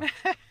human.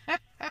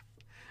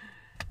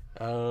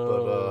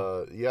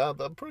 Oh, But yeah,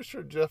 I'm pretty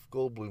sure Jeff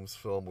Goldblum's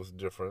film was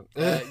different.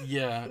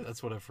 yeah,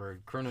 that's what I've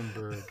heard.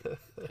 Cronenberg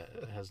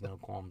has no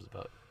qualms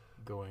about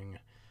going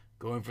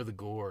for the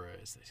gore,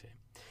 as they say.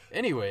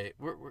 Anyway,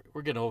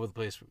 we're getting all over the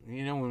place.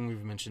 You know, when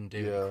we've mentioned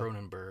David Yeah.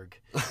 Cronenberg,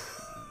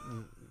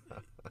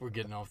 we're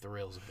getting off the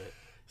rails a bit.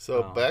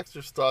 So Oh.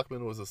 Baxter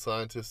Stockman was a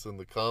scientist in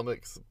the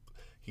comics.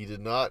 He did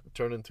not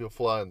turn into a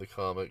fly in the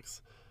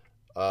comics.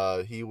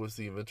 He was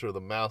the inventor of the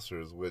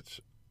Mousers,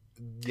 which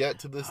yet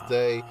to this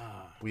day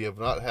we have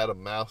not had a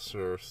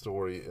Mouser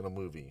story in a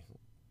movie.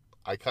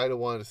 I kind of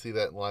wanted to see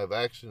that in live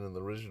action in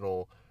the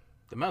original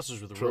The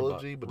Mousers were the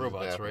trilogy, but it didn't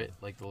robots, happen. right?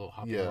 Like the little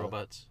hopping Yeah.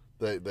 robots.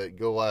 that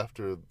go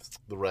after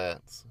the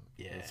rats.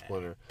 Yeah. And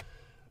Splinter.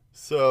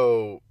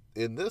 So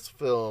in this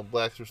film,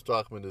 Baxter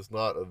Stockman is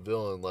not a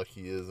villain like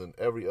he is in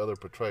every other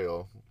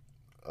portrayal.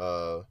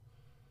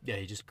 Yeah,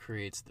 he just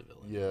creates the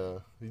villain. Yeah,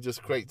 he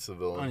just creates a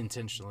villain.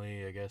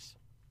 Unintentionally, I guess.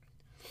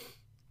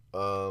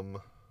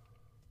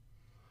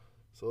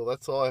 So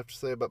that's all I have to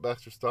say about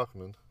Baxter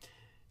Stockman.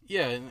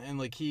 Yeah, and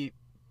like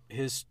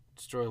his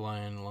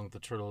storyline along with the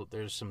turtle,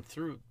 there's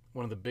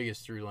one of the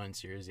biggest through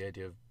lines here is the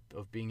idea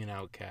of being an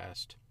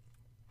outcast.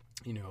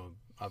 You know,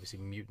 obviously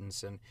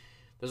mutants, and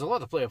there's a lot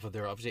to play off of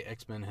there. Obviously,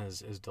 X-Men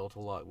has dealt a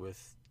lot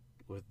with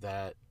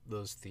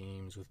those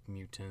themes with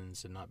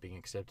mutants and not being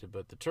accepted.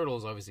 But the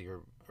turtles obviously are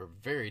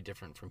very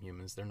different from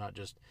humans. They don't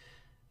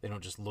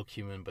just look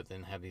human, but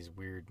then have these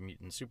weird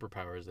mutant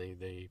superpowers.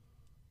 They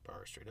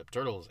are straight up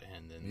turtles,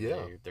 and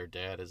then their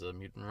dad is a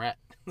mutant rat.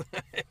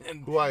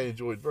 And, Who I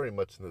enjoyed very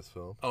much in this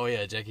film. oh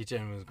yeah, Jackie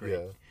Chan was great.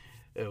 Yeah.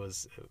 It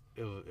was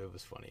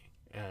funny.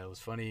 It was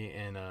funny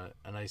and a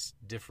nice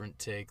different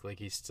take. Like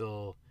he's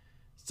still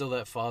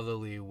that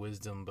fatherly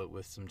wisdom, but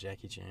with some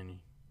Jackie Chan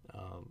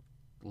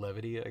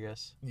levity, I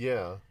guess,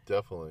 Yeah,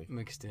 definitely.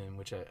 mixed in,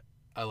 which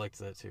I liked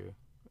that too.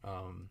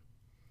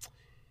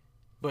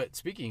 But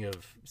speaking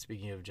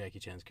of Jackie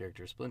Chan's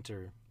character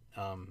Splinter,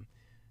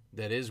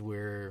 that is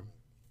where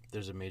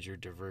there's a major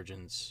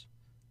divergence.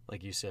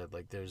 Like you said,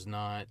 like there's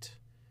not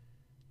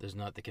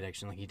the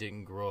connection. Like he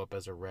didn't grow up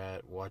as a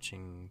rat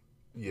watching,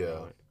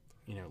 Yeah.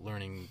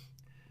 learning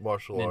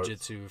Martial arts.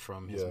 ninjutsu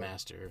from his Yeah.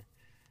 master.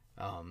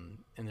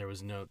 And there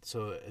was no,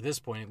 so at this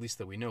point, at least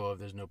that we know of,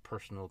 there's no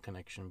personal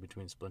connection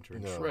between Splinter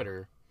and No.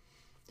 Shredder.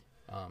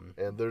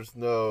 And there's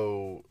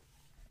no...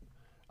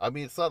 I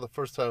mean, it's not the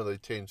first time they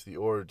changed the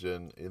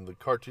origin. In the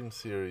cartoon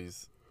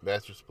series,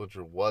 Master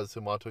Splinter was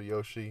Hamato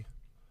Yoshi.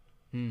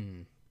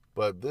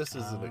 But this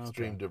is an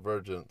extreme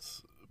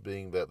divergence,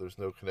 being that there's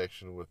no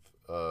connection with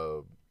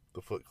the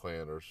Foot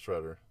Clan or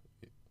Shredder.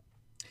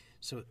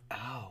 So,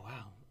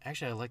 wow.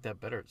 Actually, I like that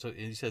better. So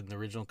you said in the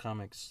original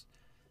comics,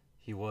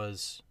 he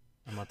was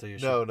Hamato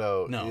Yoshi?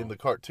 No. In the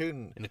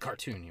cartoon... In the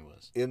cartoon, he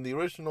was. In the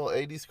original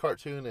 80s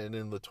cartoon and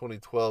in the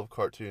 2012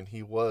 cartoon,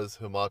 he was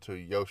Hamato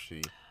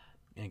Yoshi.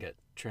 And he got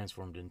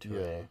transformed into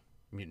a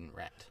mutant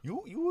rat.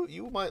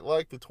 You might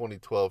like the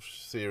 2012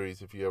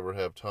 series if you ever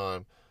have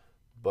time,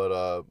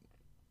 but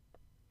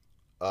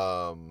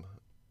I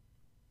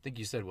think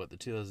you said the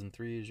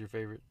 2003 is your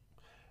favorite?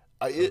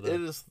 It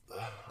is.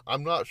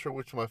 I'm not sure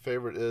which my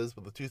favorite is,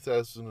 but the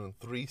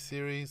 2003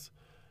 series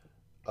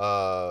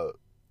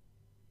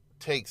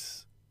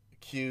takes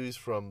cues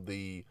from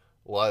the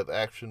live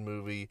action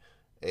movie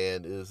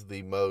and is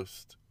the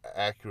most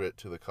accurate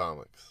to the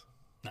comics.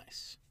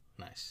 Nice.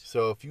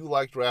 So if you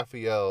liked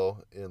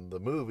Raphael in the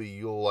movie,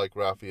 you'll like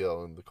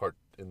Raphael in the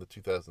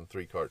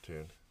 2003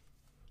 cartoon.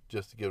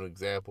 Just to give an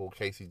example,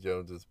 Casey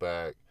Jones is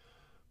back,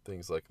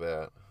 things like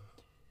that.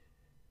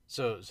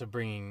 So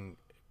bringing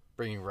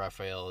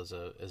Raphael as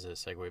a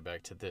segue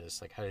back to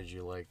this, like, how did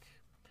you like?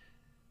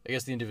 I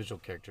guess the individual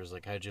characters,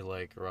 like, how did you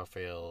like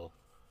Raphael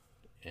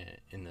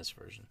in this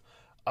version?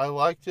 I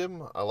liked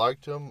him.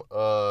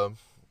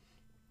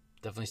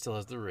 Definitely still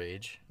has the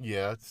rage.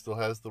 Yeah, it still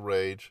has the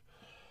rage.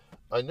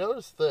 I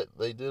noticed that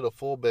they did a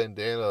full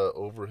bandana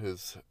over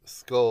his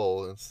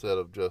skull instead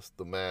of just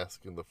the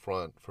mask in the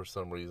front for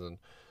some reason.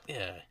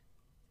 Yeah.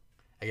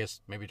 I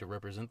guess maybe to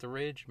represent the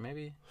rage,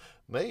 maybe?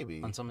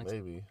 Maybe. On some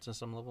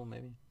level,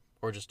 maybe?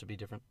 Or just to be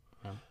different?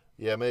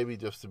 Yeah, maybe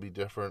just to be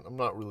different. I'm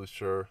not really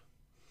sure.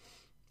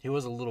 He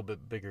was a little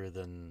bit bigger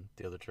than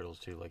the other turtles,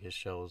 too. Like, his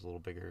shell was a little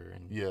bigger.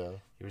 And yeah.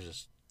 He was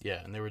just...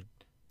 Yeah, and there were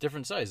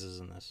different sizes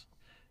in this.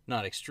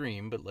 Not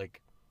extreme, but,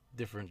 like,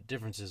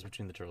 differences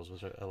between the turtles,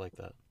 which I like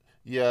that.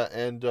 Yeah,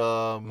 and...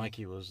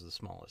 Mikey was the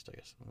smallest, I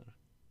guess.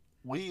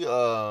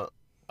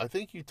 I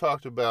think you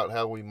talked about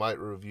how we might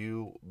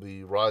review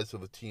the Rise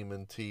of the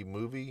TMNT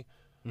movie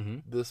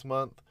this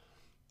month.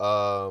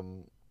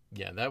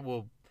 Yeah, that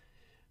will...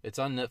 It's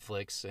on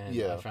Netflix, and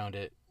I found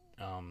it.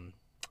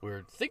 We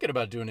were thinking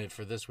about doing it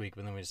for this week,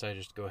 but then we decided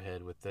just to go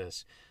ahead with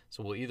this.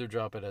 So we'll either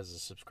drop it as a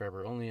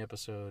subscriber-only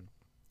episode,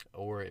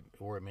 or it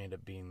may end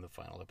up being the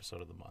final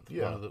episode of the month.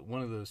 Yeah.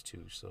 One of those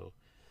two, so,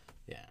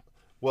 yeah.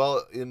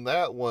 Well, in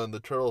that one, the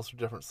turtles are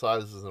different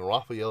sizes, and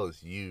Raphael is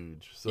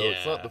huge. So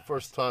it's not the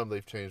first time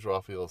they've changed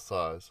Raphael's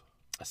size.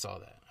 I saw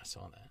that.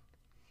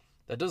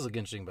 That does look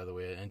interesting, by the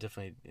way, and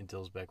definitely it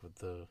deals back with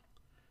the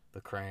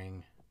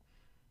Krang.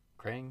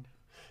 Krang?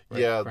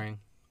 Right? Yeah. Krang.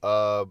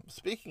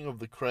 Speaking of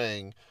the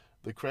Krang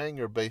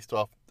are based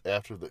off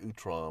after the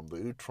Utrom. The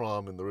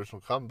Utrom in the original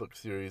comic book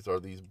series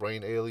are these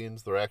brain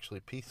aliens. They're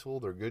actually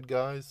peaceful. They're good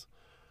guys.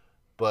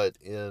 But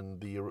in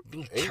the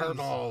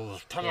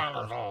 80s,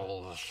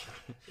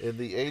 in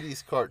the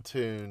 80s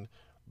cartoon,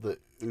 the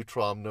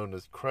Utrom known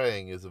as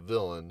Krang is a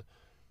villain,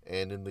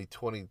 and in the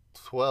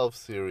 2012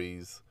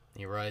 series,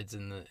 he rides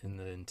in the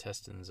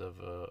intestines of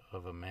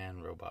a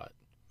man robot,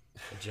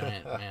 a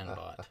giant man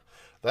bot.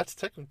 That's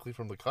technically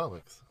from the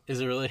comics. Is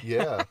it really?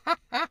 Yeah.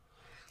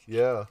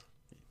 Yeah.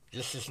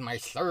 This is my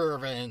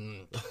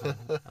servant. I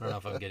don't know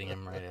if I'm getting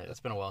him right. It's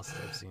been a while since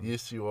I've seen him.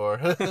 Yes, you are.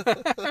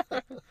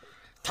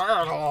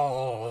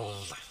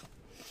 Turtles!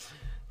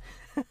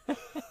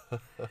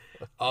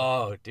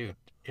 Oh, dude.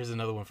 Here's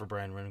another one for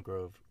Brian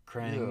Rengrove.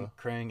 Krang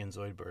and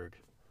Zoidberg.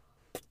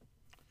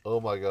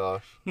 Oh my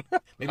gosh.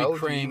 Maybe How would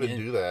Krang you even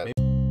do that?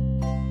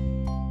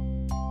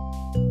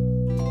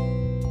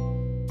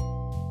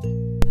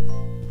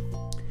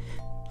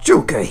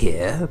 Joker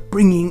here,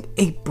 bringing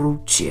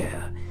April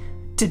cheer.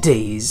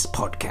 Today's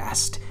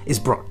podcast is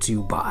brought to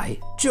you by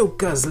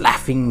Joker's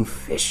Laughing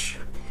Fish.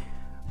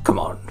 Come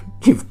on,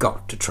 you've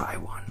got to try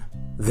one.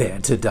 They're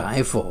to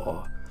die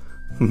for.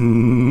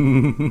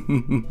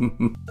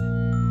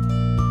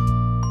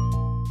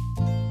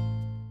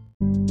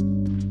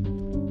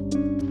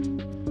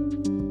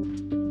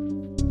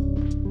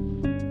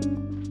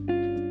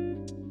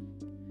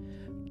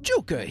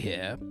 Joker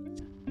here.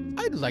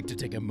 I'd like to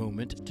take a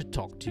moment to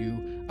talk to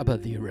you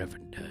about the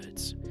Irreverent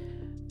Nerds.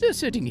 They're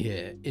sitting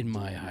here in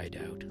my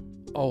hideout,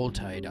 all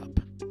tied up.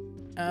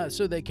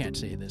 So they can't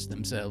say this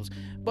themselves,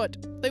 but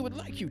they would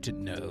like you to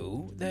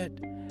know that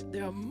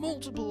there are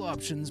multiple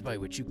options by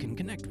which you can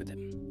connect with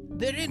them.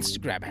 Their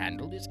Instagram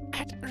handle is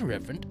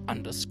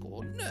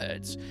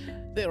 @irreverent_nerds.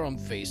 They're on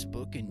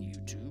Facebook and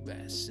YouTube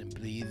as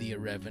simply the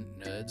Irreverent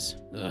Nerds.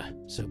 Ugh,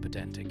 so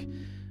pedantic.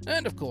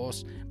 And of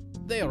course,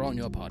 they are on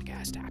your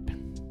podcast app.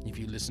 If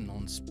you listen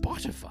on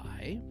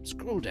Spotify,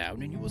 scroll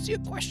down and you will see a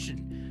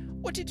question.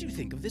 What did you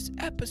think of this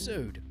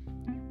episode?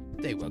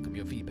 They welcome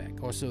your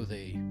feedback, or so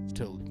they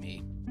told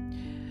me.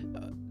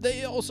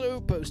 They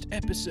also post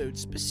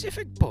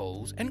episode-specific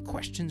polls and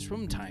questions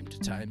from time to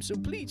time, so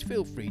please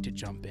feel free to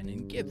jump in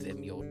and give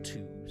them your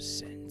 2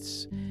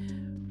 cents.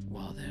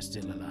 while they're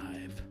still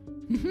alive.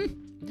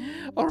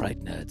 All right,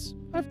 nerds,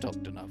 I've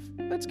talked enough.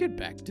 Let's get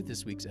back to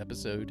this week's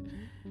episode.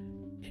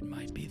 It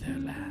might be their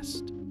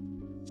last.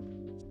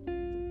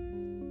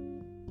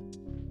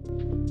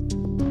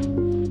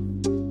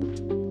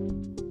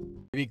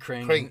 Maybe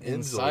Krang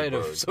inside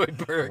of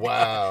Zoidberg.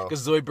 Wow.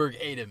 Because Zoidberg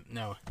ate him.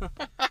 No.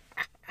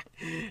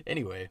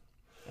 Anyway,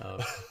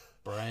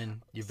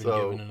 Brian, you've been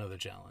given another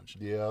challenge.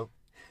 Yeah.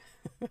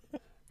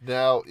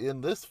 Now,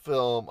 in this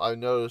film, I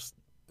noticed,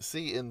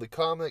 in the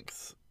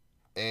comics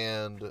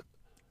and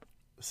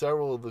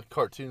several of the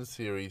cartoon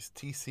series,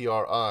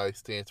 TCRI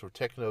stands for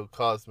Techno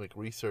Cosmic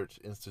Research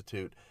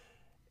Institute,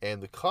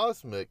 and the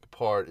cosmic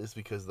part is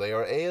because they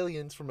are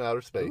aliens from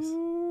outer space.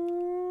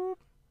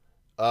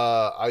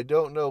 I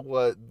don't know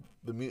what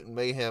the Mutant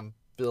Mayhem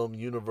film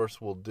universe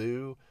will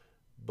do,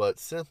 but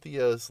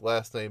Cynthia's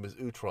last name is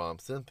Utrom.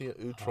 Cynthia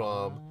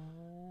Utrom.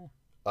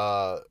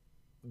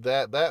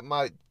 That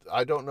might,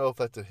 I don't know if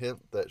that's a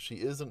hint that she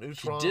is an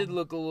Utrom. She did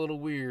look a little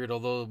weird,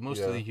 although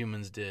most of the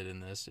humans did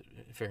in this,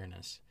 in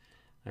fairness.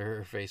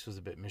 Her face was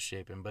a bit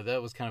misshapen, but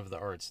that was kind of the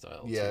art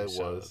style. Yeah, too, it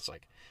so was. It's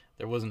like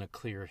there wasn't a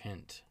clear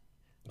hint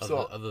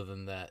other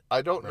than that.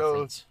 I don't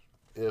reference.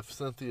 know if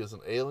Cynthia is an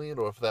alien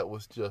or if that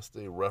was just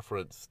a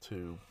reference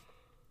to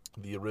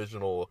the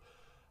original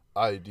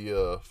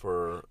idea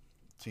for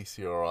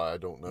TCRI. I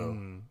don't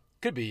know.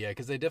 Could be, yeah,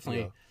 because they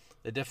definitely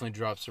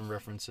dropped some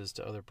references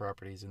to other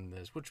properties in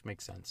this, which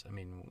makes sense. I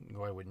mean,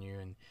 why wouldn't you?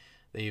 And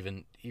they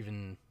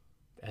even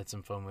had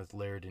some fun with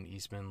Laird and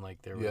Eastman.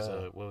 Like there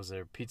was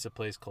a pizza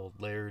place called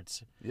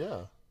Laird's.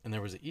 Yeah. And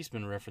there was an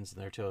Eastman reference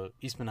in there too.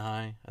 Eastman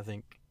High, I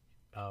think.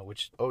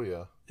 Which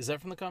is that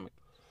from the comic?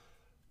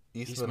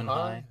 Eastman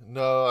High?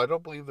 No, I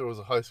don't believe there was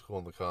a high school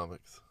in the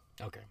comics.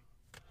 Okay.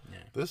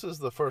 Yeah. This is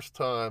the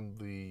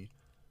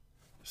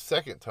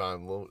second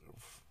time,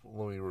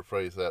 let me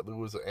rephrase that. There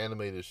was an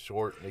animated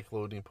short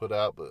Nickelodeon put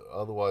out, but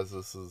otherwise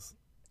this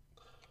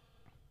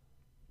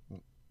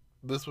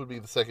would be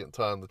the second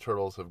time the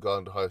Turtles have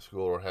gone to high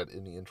school or had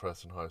any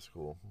interest in high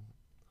school.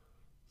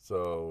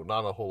 So,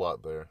 not a whole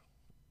lot there.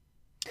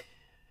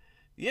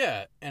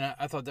 Yeah, and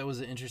I thought that was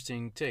an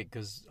interesting take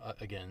because,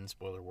 again,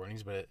 spoiler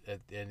warnings, but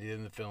at the end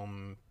of the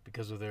film,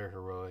 because of their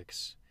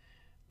heroics,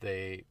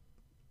 they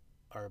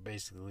are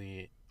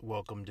basically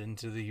welcomed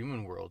into the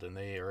human world, and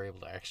they are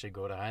able to actually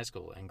go to high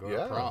school and go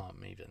to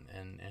prom even.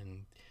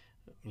 And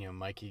you know,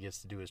 Mikey gets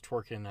to do his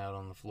twerking out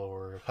on the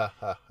floor,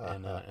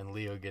 and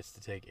Leo gets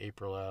to take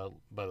April out.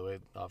 By the way,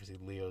 obviously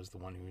Leo's the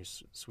one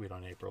who's sweet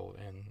on April,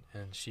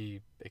 and she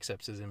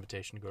accepts his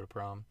invitation to go to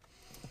prom.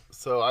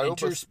 So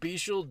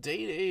Interspecial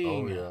dating.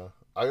 Oh yeah,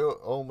 I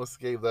almost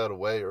gave that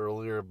away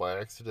earlier by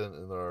accident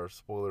in our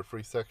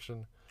spoiler-free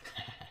section,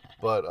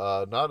 but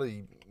not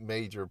a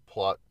major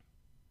plot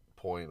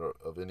point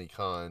of any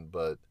kind.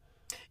 But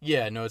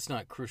yeah, no, it's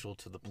not crucial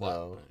to the plot.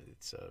 No.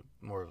 It's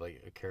more of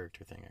like a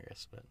character thing, I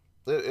guess. But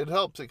it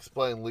helps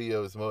explain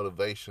Leo's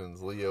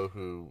motivations. Leo,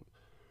 who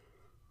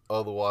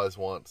otherwise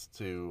wants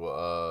to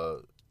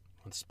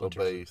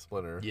obey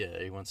Splinter. Yeah,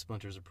 he wants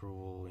Splinter's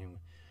approval.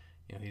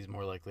 He's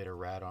more likely to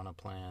rat on a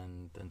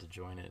plan than to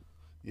join it.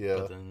 Yeah.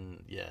 But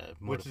then,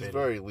 which is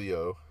very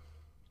Leo.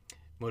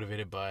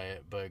 Motivated by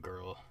a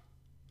girl.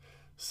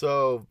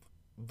 So,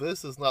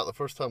 this is not the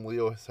first time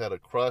Leo has had a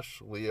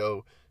crush.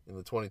 Leo, in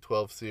the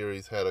 2012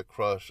 series, had a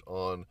crush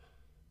on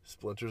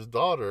Splinter's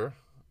daughter.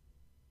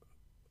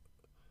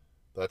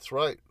 That's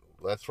right,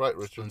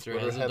 Richard.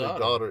 Splinter had a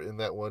daughter in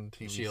that one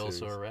TV series. Was she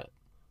also a rat?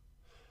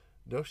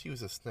 No, she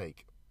was a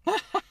snake.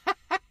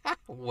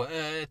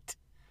 What?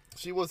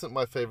 She wasn't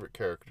my favorite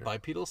character.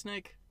 Bipedal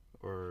snake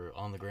or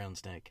on the ground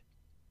snake?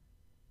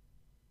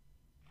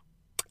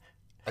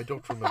 I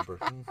don't remember.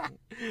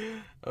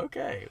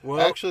 Okay.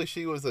 Well, actually,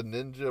 she was a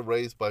ninja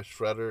raised by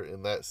Shredder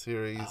in that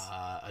series.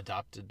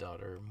 Adopted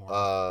daughter.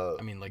 More.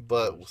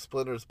 But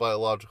Splinter's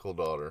biological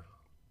daughter.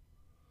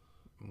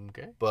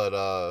 Okay.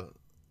 But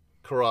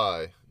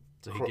Karai.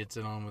 So he gets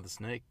it on with a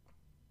snake.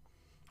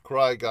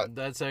 Karai got.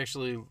 That's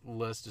actually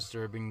less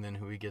disturbing than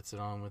who he gets it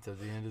on with at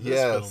the end of this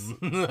film.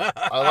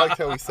 I liked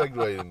how he segued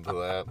into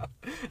that.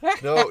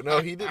 No,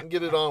 he didn't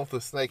get it on with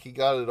a snake. He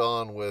got it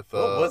on with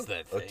what was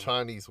that thing? A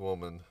Chinese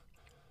woman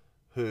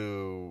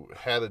who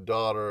had a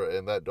daughter,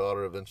 and that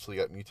daughter eventually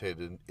got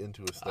mutated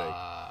into a snake.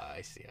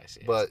 I see.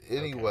 But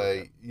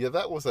anyway, okay.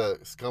 That was a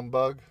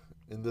scumbug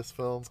in this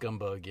film.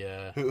 Scumbug,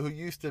 yeah. Who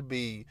used to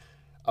be...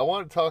 I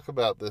want to talk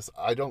about this.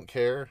 I don't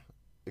care,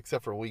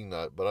 except for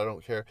Wingnut, but I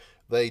don't care.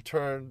 They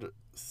turned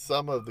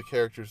some of the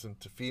characters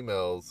into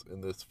females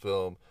in this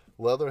film.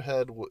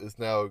 Leatherhead is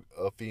now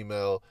a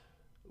female.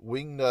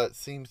 Wingnut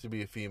seems to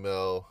be a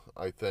female,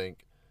 I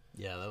think.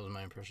 Yeah, that was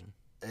my impression.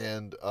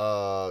 And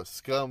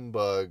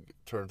Scumbug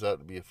turns out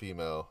to be a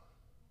female.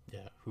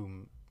 Yeah,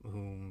 whom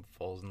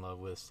falls in love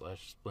with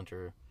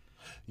Splinter.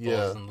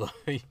 Yeah. Falls in love.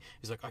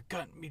 He's like, I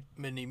can't meet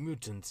many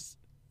mutants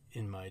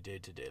in my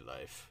day-to-day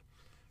life.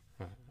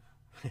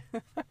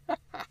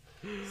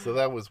 So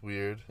that was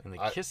weird. And the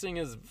kissing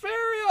is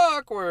very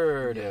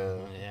awkward.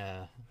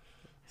 Yeah.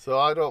 So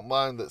I don't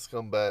mind that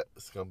Scumbug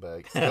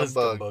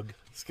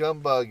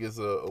is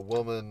a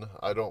woman.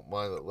 I don't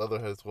mind that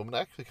Leatherhead's a woman.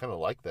 I actually kind of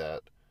like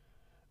that.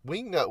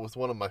 Wingnut was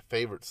one of my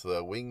favorites,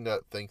 though.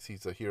 Wingnut thinks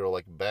he's a hero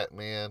like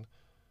Batman.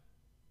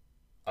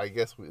 I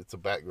guess it's a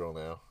Batgirl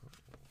now,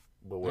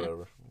 but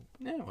whatever.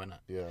 Yeah, why not?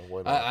 Yeah,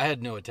 why not? I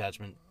had no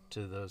attachment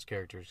to those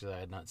characters because I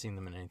had not seen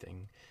them in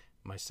anything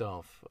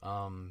myself.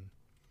 Rocksteady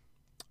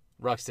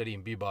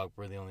and Bebop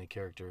were the only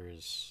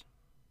characters.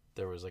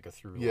 There was like a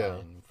through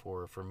line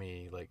for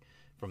me, like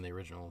from the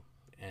original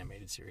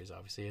animated series,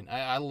 obviously. And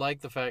I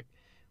like the fact,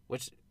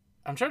 which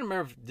I'm trying to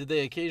remember, did they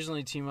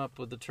occasionally team up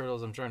with the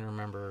Turtles? I'm trying to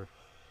remember,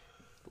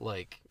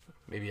 like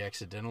maybe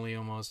accidentally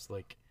almost,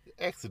 like.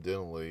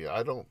 Accidentally.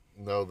 I don't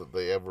know that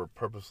they ever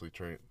purposely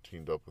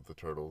teamed up with the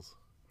Turtles.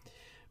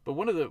 But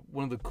one of the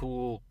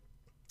cool,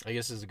 I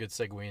guess, is a good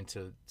segue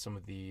into some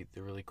of the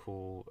really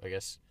cool, I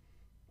guess,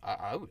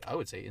 I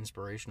would say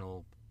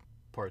inspirational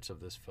parts of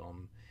this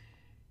film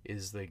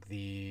is like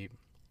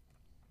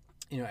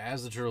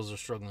as the Turtles are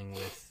struggling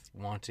with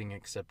wanting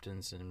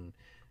acceptance and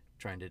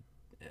trying to,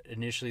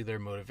 initially their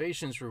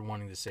motivations for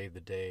wanting to save the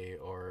day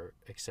or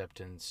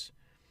acceptance,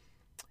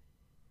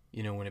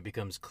 when it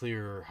becomes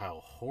clear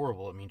how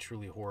horrible,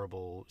 truly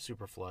horrible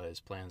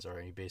Superfly's plans are,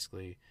 he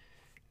basically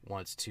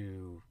wants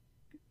to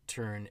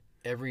turn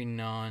every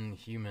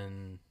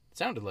non-human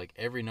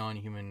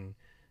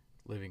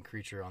living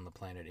creature on the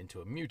planet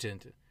into a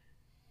mutant,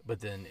 but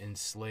then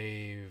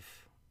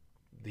enslave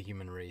the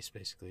human race,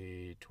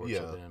 basically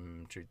torture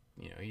them.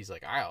 He's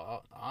like,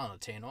 I'll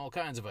attain all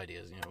kinds of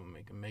ideas,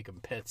 make them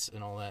pets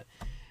and all that.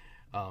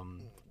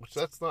 Which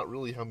that's not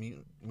really how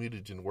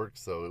mutagen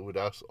works, though. It would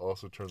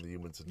also turn the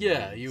humans into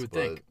mutants, you would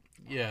think.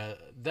 Yeah,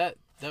 that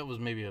was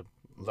maybe a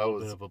little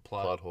bit of a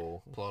plot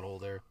hole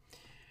there.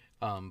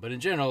 But in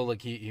general,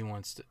 like he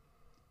wants to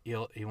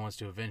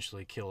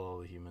eventually kill all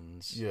the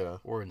humans,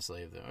 or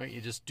enslave them.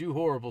 You just do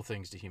horrible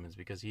things to humans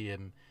because he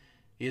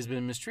has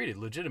been mistreated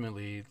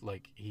legitimately.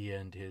 Like he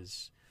and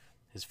his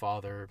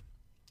father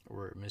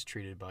were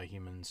mistreated by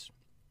humans.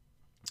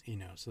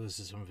 So this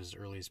is some of his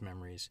earliest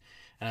memories,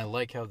 and I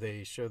like how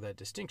they show that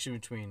distinction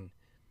between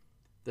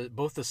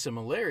both the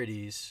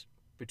similarities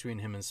between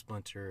him and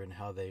Splinter and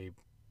how they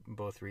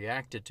both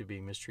reacted to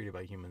being mistreated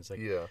by humans. Like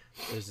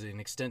there's an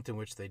extent in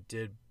which they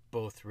did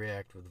both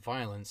react with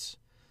violence,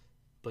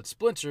 but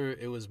Splinter,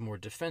 it was more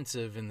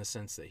defensive in the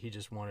sense that he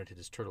just wanted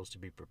his turtles to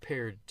be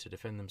prepared to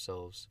defend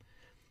themselves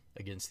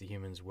against the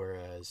humans,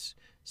 whereas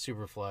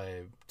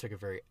Superfly took a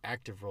very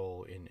active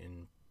role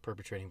in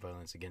perpetrating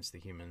violence against the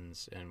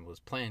humans and was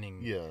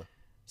planning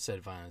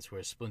said violence,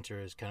 whereas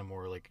Splinter is kind of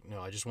more like, no,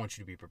 I just want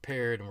you to be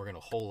prepared and we're going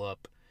to hole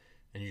up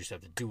and you just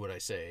have to do what I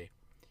say.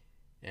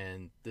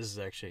 And this is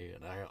actually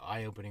an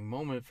eye-opening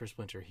moment for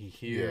Splinter. He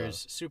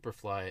hears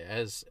Superfly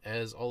as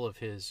all of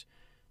his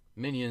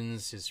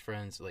minions, his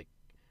friends, like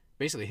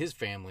basically his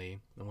family,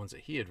 the ones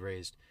that he had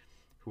raised,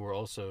 who were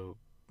also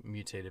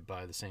mutated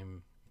by the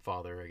same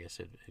father, I guess,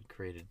 had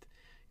created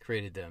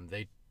them.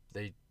 They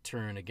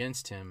turn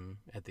against him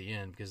at the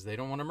end because they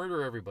don't want to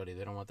murder everybody.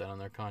 They don't want that on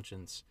their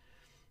conscience.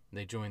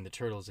 They join the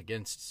Turtles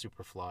against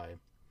Superfly.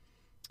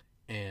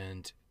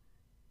 And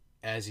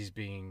as he's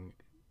being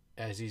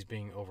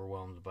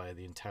overwhelmed by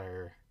the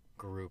entire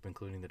group,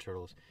 including the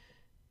Turtles,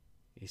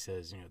 he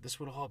says,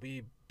 this would all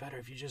be better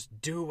if you just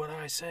do what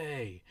I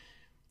say.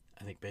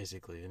 I think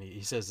basically, and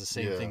he says the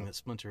same thing that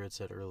Splinter had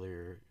said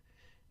earlier,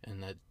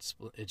 and that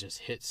it just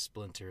hits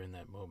Splinter in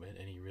that moment,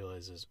 and he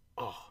realizes,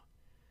 oh,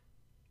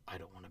 I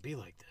don't want to be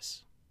like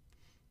this.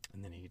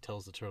 And then he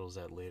tells the Turtles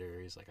that later.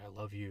 He's like, I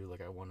love you,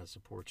 like I want to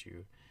support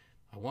you.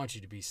 I want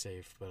you to be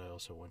safe, but I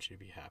also want you to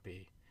be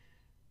happy.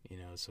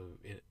 So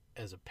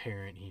as a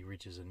parent, he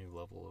reaches a new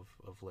level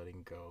of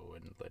letting go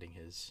and letting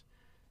his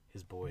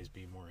boys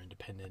be more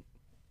independent,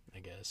 I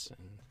guess.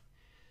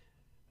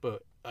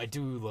 But I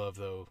do love,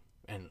 though,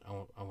 and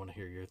I want to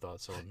hear your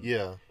thoughts on.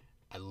 Yeah.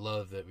 I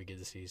love that we get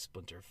to see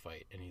Splinter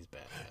fight, and he's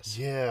badass.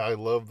 Yeah, I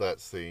love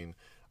that scene.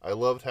 I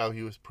loved how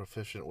he was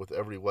proficient with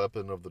every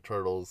weapon of the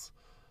Turtles.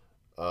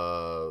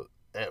 Will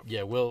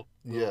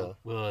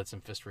had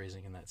some fist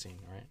raising in that scene,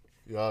 right?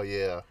 Oh,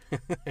 yeah.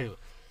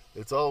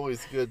 It's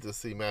always good to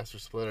see Master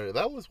Splinter.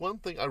 That was one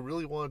thing I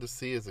really wanted to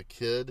see as a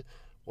kid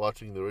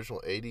watching the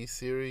original 80s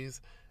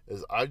series,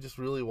 is I just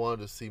really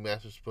wanted to see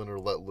Master Splinter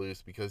let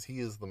loose because he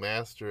is the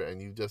master,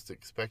 and you just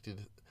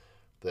expected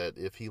that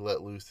if he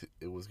let loose,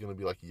 it was going to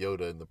be like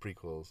Yoda in the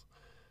prequels.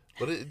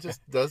 But it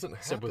just doesn't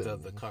happen. Except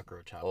without the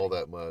cockroach hopping. All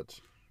that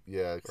much.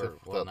 Yeah,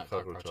 except without the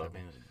cockroach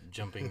hopping.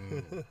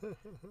 Jumping.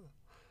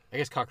 I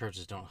guess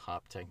cockroaches don't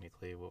hop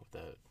technically with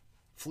the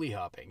flea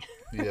hopping.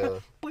 Yeah.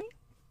 Boing,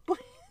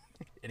 boing.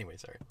 Anyway,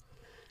 sorry.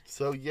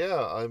 So,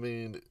 yeah,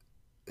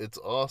 it's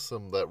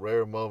awesome, that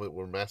rare moment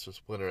where Master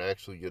Splinter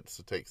actually gets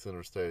to take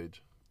center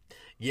stage.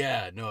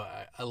 Yeah, no,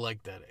 I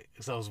like that.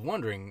 Because I was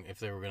wondering if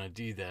they were going to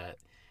do that.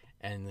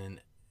 And then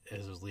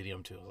as it was leading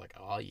up to it, I was like,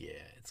 oh,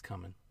 yeah, it's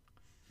coming.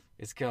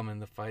 It's coming.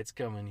 The fight's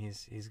coming.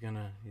 He's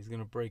gonna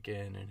break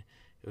in, and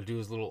he'll do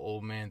his little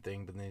old man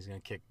thing, but then he's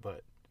going to kick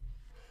butt.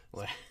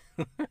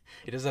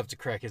 He does have to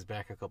crack his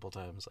back a couple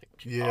times. Like,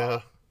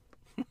 Yeah.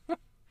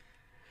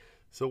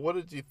 So what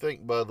did you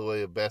think, by the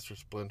way, of Bastard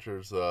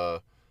Splinter's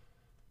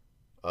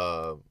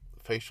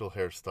facial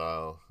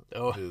hairstyle?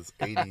 Oh. His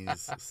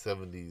 80s,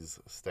 70s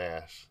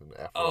stash and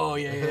afro. Oh,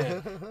 yeah.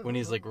 When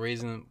he's, like,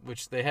 raising them,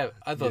 which they have.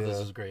 I thought this Yeah.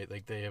 was great.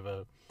 Like, they have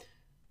a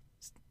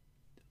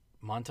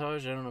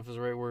montage, I don't know if it's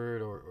the right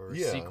word, or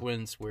Yeah.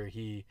 sequence where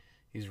he's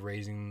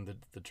raising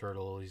the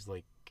turtle. He's,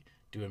 like,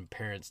 doing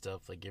parent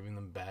stuff, like giving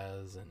them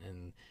baths,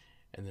 and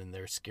then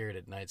they're scared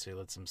at night, so he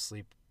lets them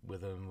sleep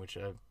with him, which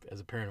as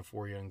a parent of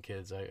 4 young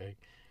kids, I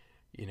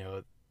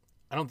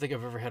don't think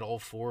I've ever had all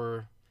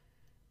four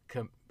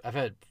I've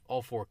had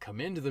all four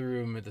come into the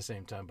room at the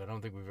same time, but I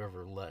don't think we've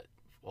ever let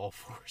all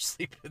four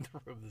sleep in the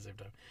room at the same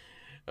time.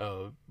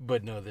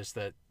 But no, there's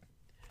that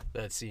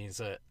scene,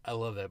 so I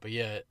love that. But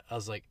yeah, I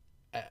was like,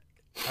 I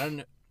don't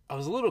know, I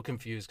was a little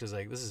confused because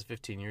like this is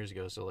 15 years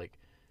ago, so like,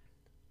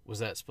 was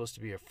that supposed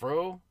to be a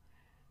fro?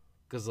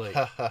 Because like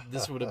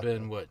this would have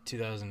been what,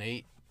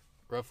 2008,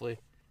 roughly.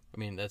 I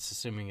mean, that's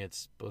assuming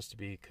it's supposed to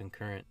be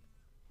concurrent.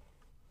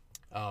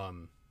 But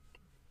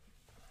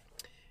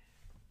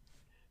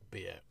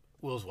yeah,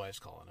 Will's wife's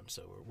calling him,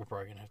 so we're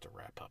probably gonna have to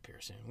wrap up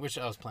here soon, which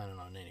I was planning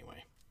on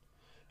anyway.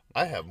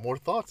 I have more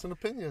thoughts and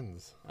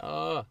opinions.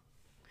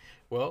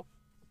 Well,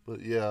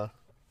 but yeah.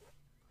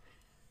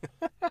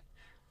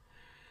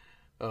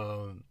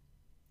 I'll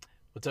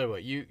tell you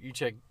what. You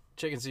check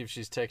and see if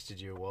she's texted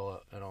you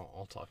while and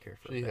I'll talk here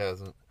for a She bit.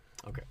 hasn't.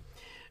 Okay.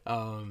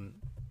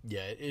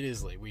 Yeah, it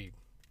is late. We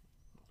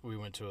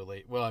went to a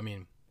late. Well, I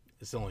mean,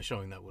 it's the only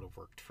showing that would have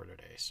worked for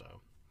today.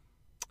 So,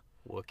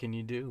 what can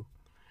you do?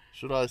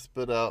 Should I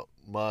spit out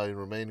my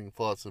remaining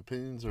thoughts and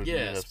opinions, or do you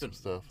have some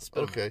stuff?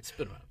 Okay.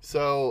 Spit them out.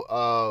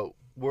 So,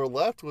 we're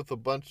left with a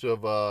bunch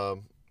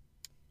of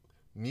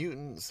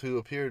mutants who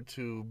appear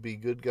to be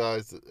good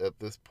guys at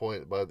this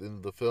point by the end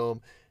of the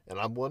film, and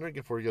I'm wondering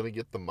if we're going to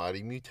get the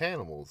Mighty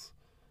Mutanimals.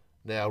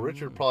 Now,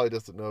 Richard probably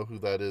doesn't know who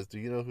that is. Do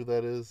you know who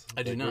that is?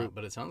 I do not,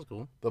 but it sounds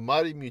cool. The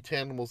Mighty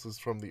Mutanimals is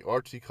from the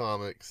Archie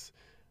comics.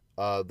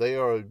 They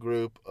are a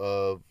group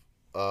of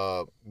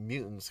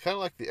mutants, kind of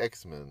like the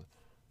X-Men.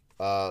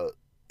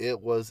 It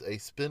was a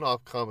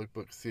spin-off comic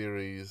book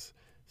series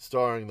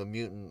starring the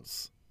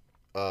mutants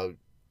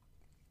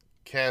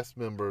cast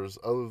members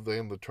other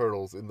than the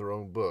Turtles in their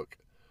own book.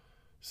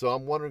 So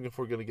I'm wondering if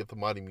we're going to get the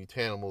Mighty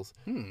Mutanimals.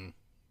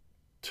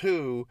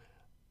 2,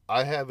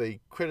 I have a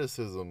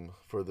criticism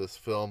for this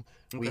film.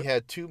 Okay. We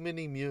had too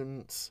many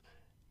mutants,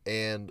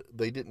 and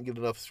they didn't get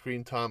enough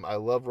screen time. I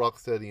love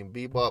Rocksteady and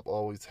Bebop,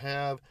 always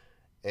have,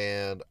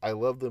 and I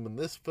love them in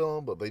this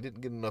film, but they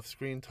didn't get enough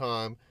screen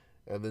time.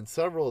 And then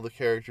several of the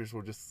characters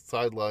were just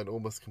sidelined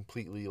almost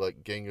completely,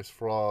 like Genghis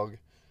Frog.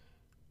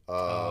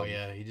 Oh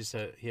yeah, he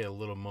had a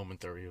little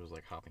moment there where he was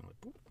like hopping like.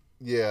 Boop.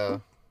 Yeah.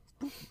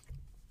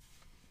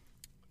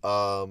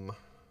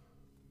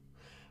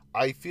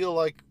 I feel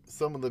like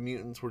some of the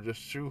mutants were just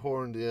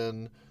shoehorned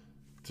in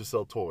to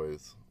sell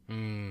toys.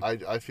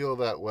 I feel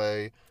that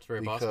way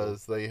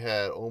because they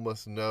had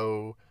almost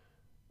no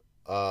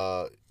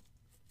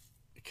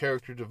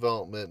character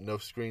development, no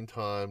screen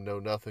time, no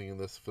nothing in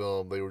this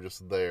film. They were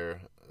just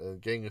there.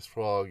 Genghis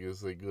Frog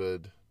is a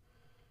good...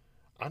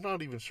 I'm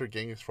not even sure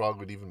Genghis Frog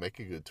would even make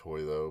a good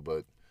toy, though,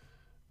 but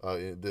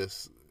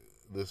this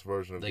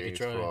version of Genghis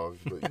Frog.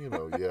 But,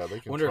 yeah, they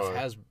can try.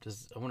 I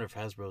wonder if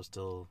Hasbro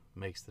still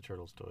makes the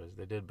Turtles toys.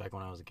 They did back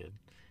when I was a kid.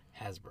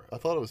 Hasbro. I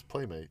thought it was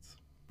Playmates.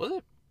 Was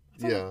it?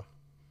 Yeah.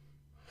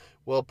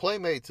 Well,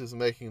 Playmates is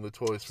making the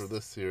toys for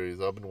this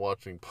series. I've been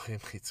watching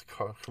Playmates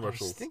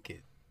commercials.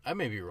 I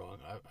may be wrong.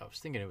 I was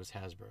thinking it was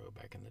Hasbro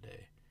back in the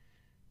day.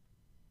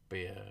 But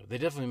yeah, they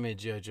definitely made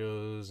G.I.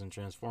 Joes and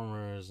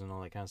Transformers and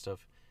all that kind of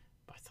stuff.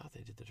 But I thought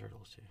they did the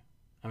Turtles too.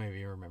 I may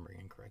be remembering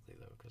incorrectly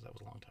though, because that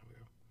was a long time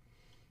ago.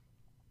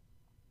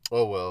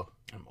 Oh well.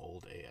 I'm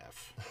old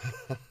AF.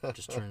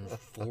 Just turned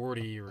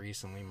 40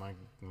 recently.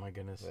 My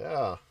goodness.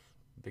 Yeah.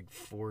 Big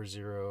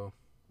 40.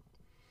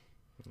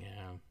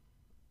 Yeah.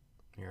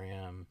 Here I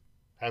am.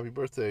 Happy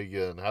birthday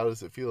again. How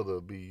does it feel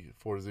to be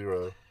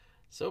 40?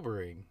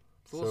 Sobering.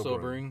 It's a little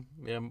sobering.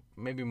 Yeah,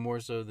 maybe more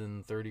so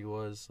than 30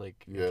 was,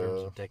 like, in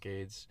terms of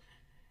decades.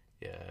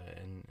 Yeah,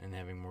 and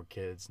having more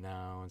kids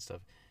now and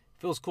stuff.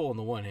 It feels cool on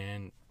the one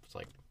hand. It's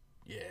like,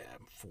 yeah,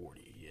 I'm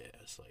 40. Yeah,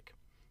 it's like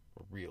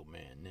a real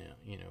man now,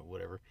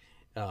 whatever.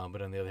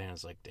 But on the other hand,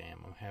 it's like,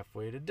 damn, I'm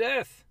halfway to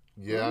death.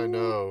 Yeah, Woo! I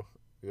know.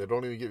 Yeah,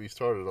 don't even get me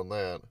started on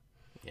that.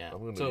 Yeah.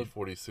 I'm going to be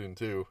 40 soon,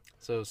 too.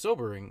 So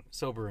sobering,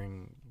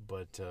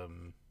 but, yeah,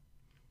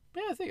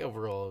 I think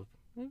overall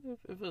it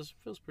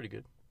feels pretty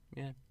good.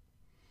 Yeah.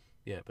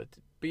 Yeah, but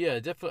yeah, I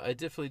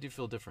definitely do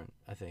feel different,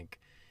 I think.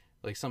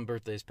 Like, some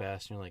birthdays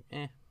pass, and you're like,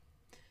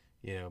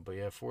 but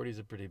yeah, 40 is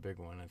a pretty big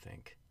one, I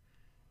think.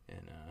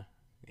 And,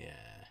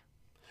 yeah.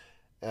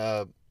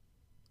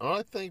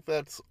 I think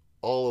that's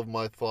all of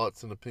my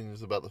thoughts and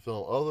opinions about the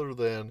film, other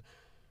than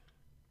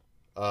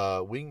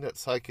Wingnut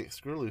Psychic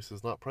Screwloose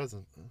is not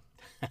present.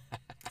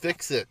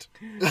 Fix it.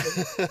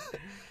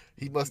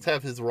 He must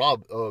have his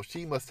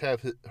she must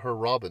have her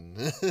Robin.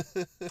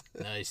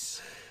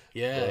 Nice.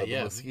 Yeah,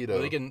 the mosquito.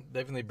 Well, they can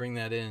definitely bring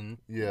that in.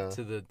 Yeah.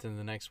 To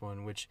the next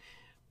one, which,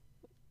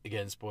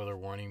 again, spoiler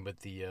warning,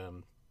 but the I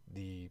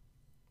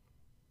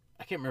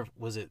can't remember,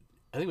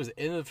 I think it was the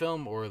end of the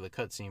film or the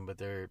cutscene, but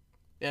I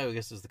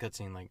guess it was the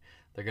cutscene. Like,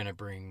 they're gonna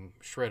bring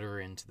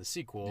Shredder into the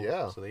sequel.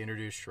 Yeah. So they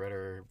introduced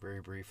Shredder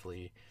very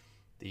briefly.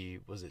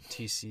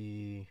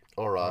 TC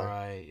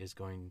Alright. is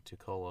going to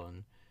call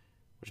on,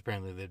 which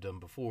apparently they've done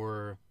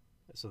before.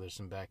 So there's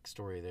some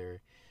backstory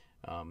there.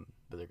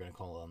 But they're gonna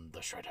call on the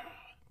Shredder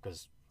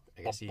because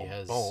I guess he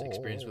has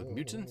experience with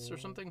mutants or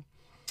something,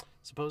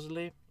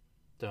 supposedly,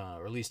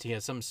 or at least he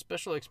has some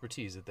special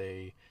expertise that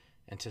they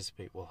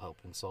anticipate will help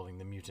in solving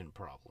the mutant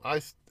problem.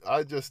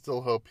 I just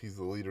still hope he's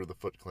the leader of the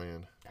Foot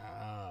Clan.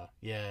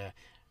 Yeah.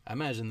 I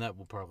imagine that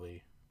will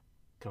probably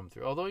come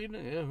through. Although,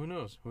 who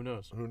knows? Who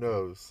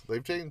knows?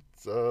 They've changed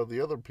the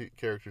other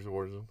characters'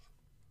 origins.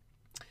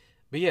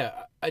 But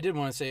yeah, I did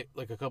want to say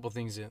like a couple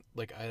things.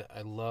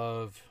 I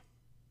love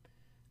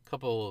a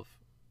couple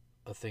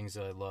of things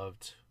that I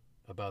loved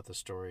about the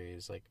story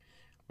is like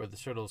where the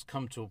turtles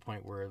come to a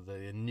point where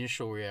the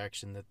initial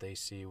reaction that they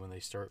see when they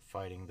start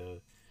fighting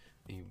the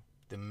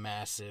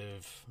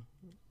massive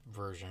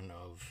version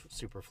of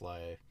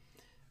Superfly,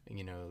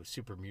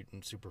 Super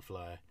Mutant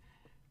Superfly.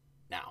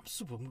 Now I'm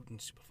Super Mutant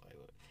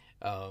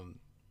Superfly.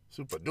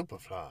 Super Duper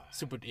Fly.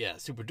 Super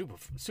duper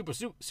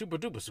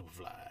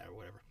Superfly or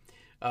whatever.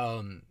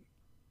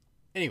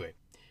 Anyway,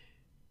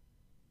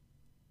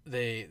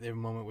 the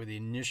moment where the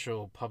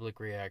initial public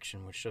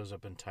reaction, which shows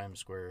up in Times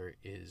Square,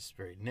 is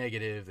very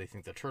negative. They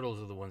think the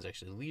turtles are the ones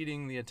actually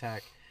leading the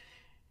attack,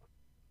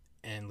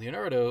 and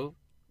Leonardo,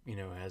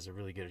 has a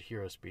really good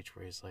hero speech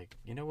where he's like,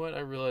 you know what? I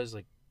realized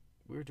like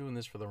we were doing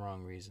this for the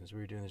wrong reasons. We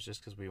were doing this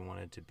just because we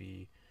wanted to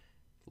be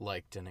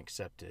liked and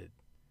accepted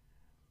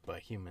by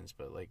humans,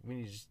 but like we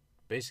need to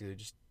basically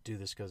just do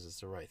this because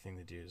it's the right thing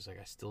to do. It's like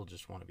I still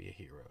just want to be a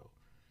hero,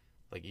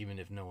 like even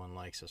if no one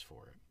likes us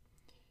for it.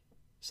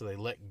 So they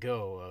let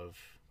go of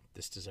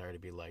this desire to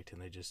be liked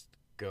and they just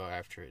go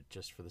after it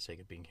just for the sake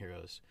of being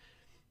heroes.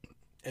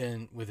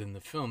 And within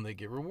the film, they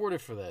get rewarded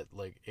for that.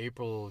 Like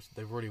April,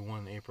 they've already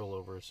won April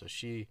over, so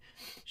she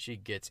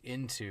breaks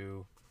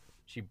into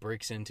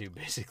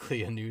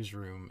basically a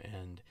newsroom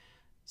and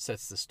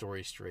sets the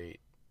story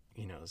straight.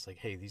 It's like,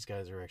 hey, these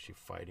guys are actually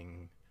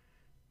fighting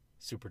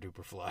Super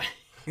Duper Fly.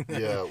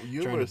 Yeah,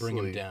 trying to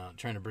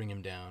bring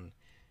him down,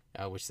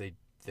 which they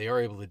are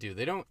able to do.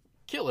 They don't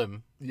kill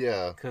him.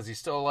 Yeah, because he's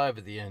still alive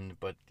at the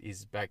end, but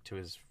he's back to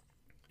his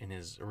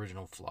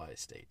original fly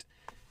state,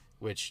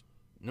 which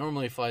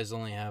normally flies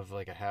only have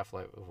like a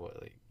half-life of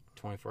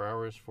 24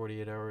 hours,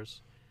 48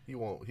 hours. He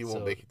won't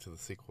make it to the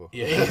sequel.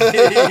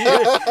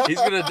 Yeah, he's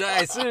gonna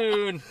die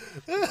soon.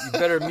 You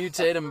better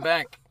mutate him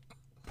back.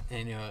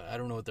 And I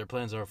don't know what their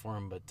plans are for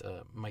him, but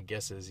my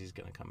guess is he's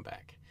gonna come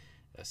back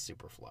as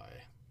Superfly.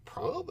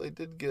 Probably. Well, they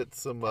did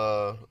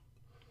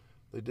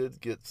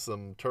get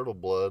some turtle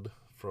blood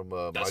from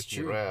Mikey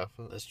and Raph.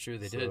 That's true.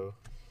 They did.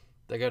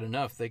 They got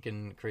enough. They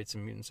can create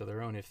some mutants of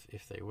their own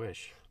if they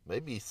wish.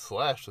 Maybe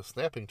Slash, the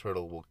snapping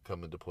turtle, will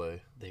come into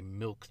play. They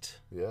milked.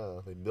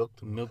 Yeah, they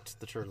milked them. Milked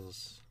the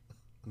turtles.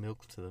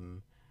 Milked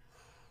them.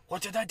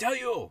 What did I tell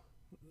you?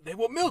 They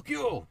will milk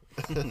you.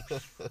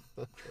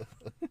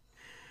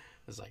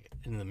 It's like,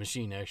 and the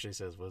machine actually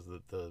says, was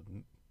it the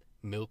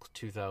Milk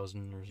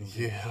 2000 or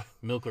something? Yeah.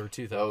 Milker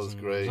 2000. That was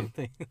great. Or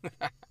something.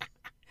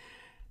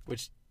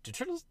 Which, I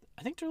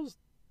think turtles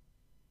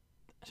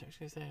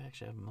actually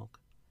have milk.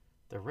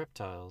 They're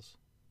reptiles.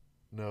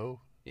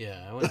 No.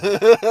 Yeah,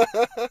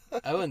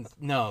 I wouldn't,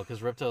 no,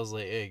 because reptiles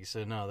lay eggs,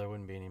 so no, there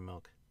wouldn't be any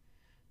milk.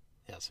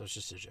 Yeah, so it's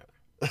just a joke.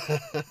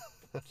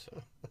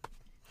 So,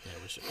 yeah,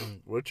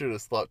 Richard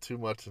has thought too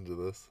much into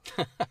this.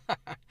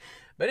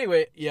 But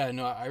anyway, yeah,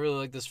 no, I really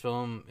like this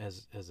film.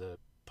 Has a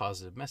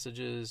positive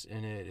messages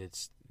in it.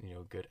 It's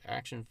good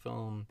action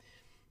film.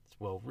 It's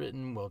well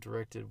written, well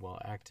directed, well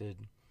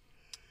acted.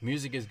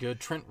 Music is good.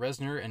 Trent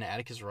Reznor and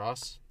Atticus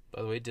Ross,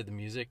 by the way, did the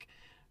music.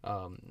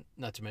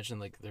 Not to mention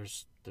like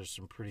there's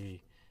some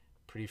pretty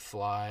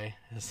fly,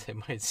 as they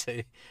might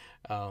say,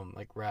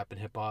 like rap and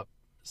hip hop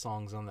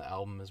songs on the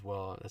album as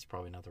well. That's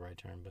probably not the right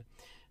term, but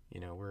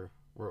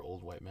we're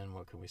old white men.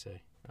 What can we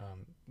say?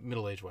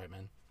 Middle-aged white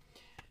men.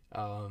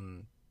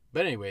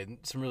 But anyway,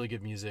 some really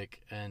good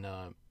music, and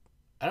I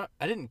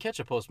didn't catch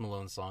a Post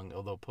Malone song,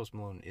 although Post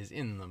Malone is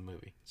in the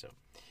movie. So,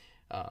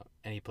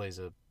 and he plays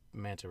a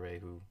manta ray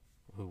who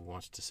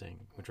wants to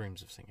sing, who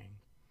dreams of singing.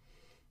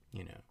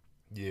 Yeah.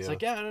 It's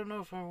like, I don't know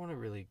if I want to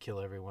really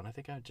kill everyone. I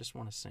think I just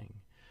want to sing.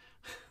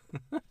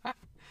 Which I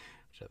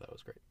thought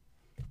was great.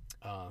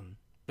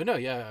 But no,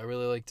 yeah, I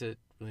really liked it.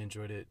 Really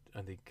enjoyed it.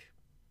 I think,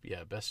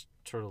 best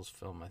Turtles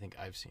film I think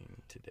I've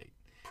seen to date.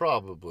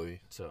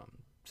 Probably. So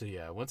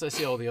yeah, once I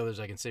see all the others,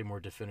 I can say more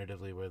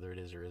definitively whether it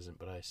is or isn't,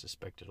 but I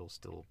suspect it'll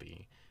still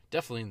be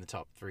definitely in the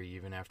top 3,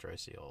 even after I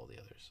see all the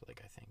others, I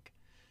think.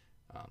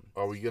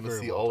 Are we going to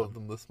see all of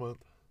them this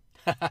month?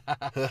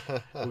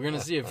 We're going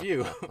to see a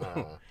few.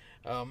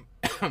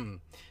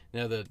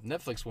 Now the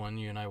Netflix one,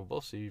 you and I will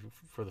both see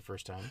for the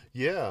first time.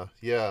 Yeah.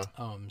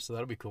 So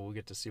that'll be cool. We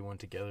get to see one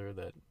together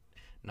that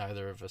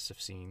neither of us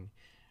have seen.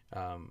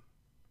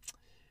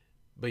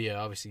 But yeah,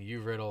 obviously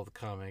you've read all the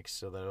comics,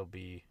 so that'll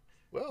be.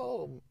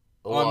 Well,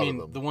 a lot of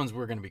them. The ones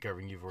we're going to be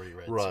covering, you've already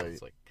read. Right. So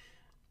it's like,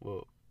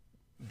 will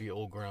be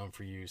old ground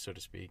for you, so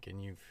to speak.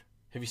 And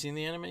have you seen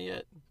the anime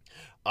yet?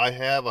 I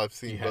have. I've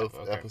seen both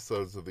okay.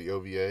 episodes of the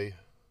OVA.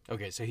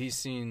 Okay, so he's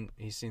seen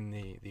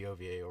the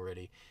OVA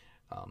already.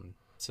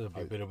 So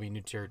it'll be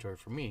new territory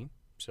for me.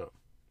 So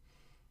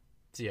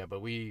yeah,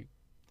 but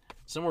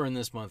somewhere in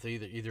this month,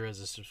 either as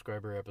a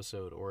subscriber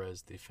episode or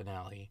as the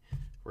finale,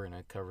 we're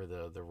gonna cover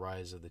the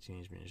Rise of the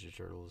Teenage Mutant Ninja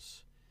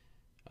Turtles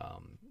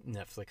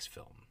Netflix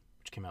film,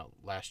 which came out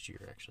last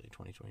year, actually,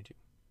 2022.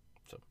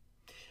 So,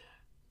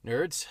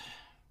 nerds.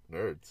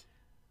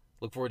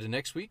 Look forward to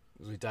next week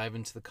as we dive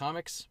into the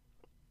comics.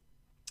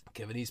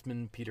 Kevin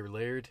Eastman, Peter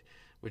Laird,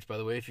 which, by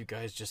the way, if you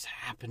guys just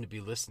happen to be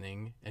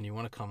listening and you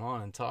want to come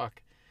on and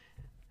talk,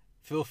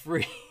 feel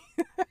free.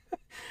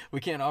 We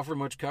can't offer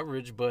much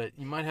coverage, but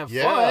you might have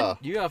fun.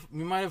 You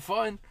might have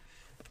fun.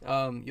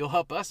 You'll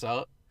help us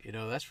out,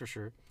 that's for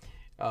sure.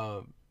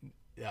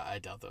 Yeah, I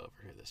doubt they'll ever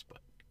hear this, but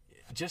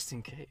just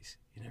in case,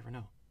 you never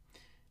know.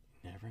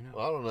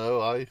 Well, I don't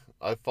know.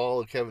 I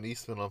follow Kevin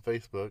Eastman on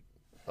Facebook.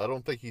 I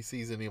don't think he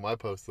sees any of my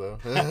posts, though.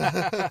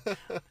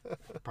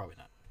 Probably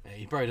not. Yeah,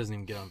 he probably doesn't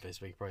even get on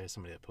Facebook. He probably has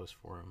somebody that posts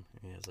for him.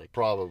 And he has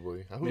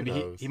probably. Who maybe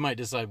knows? He might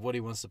decide what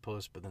he wants to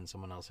post, but then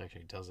someone else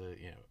actually does it.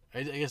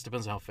 I guess it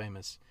depends on how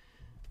famous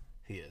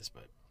he is.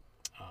 But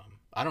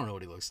I don't know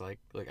what he looks like.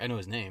 Like, I know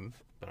his name,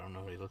 but I don't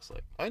know what he looks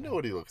like. I know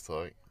what he looks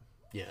like.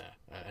 Yeah,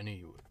 I knew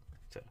you would.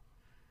 So,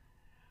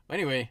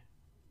 anyway,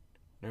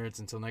 nerds,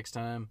 until next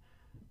time,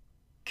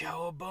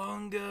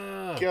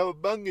 cowabunga!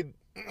 Cowabunga,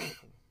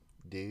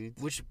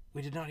 dudes. Which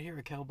we did not hear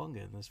a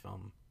cowabunga in this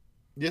film.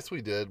 Yes,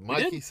 we did.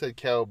 Mikey said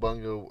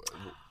cowabunga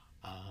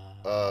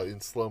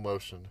in slow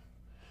motion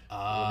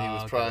when he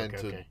was trying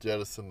to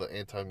jettison the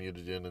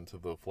anti-mutagen into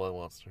the flow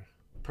monster.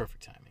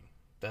 Perfect timing.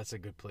 That's a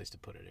good place to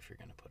put it if you're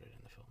going to put it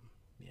in the film.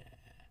 Yeah.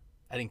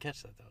 I didn't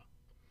catch that, though.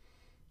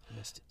 I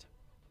missed it.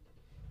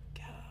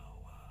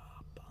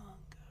 Cowabunga.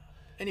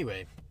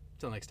 Anyway,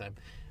 till next time,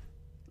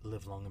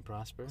 live long and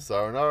prosper.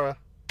 Sayonara.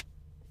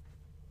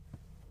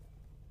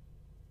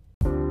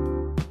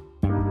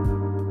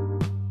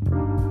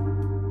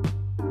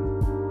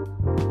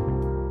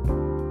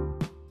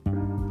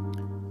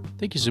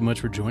 Thank you so much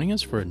for joining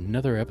us for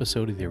another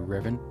episode of the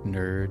Irreverent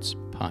Nerds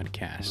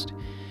podcast.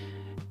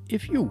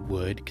 If you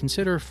would,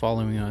 consider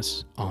following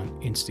us on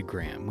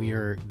Instagram. We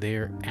are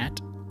there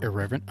at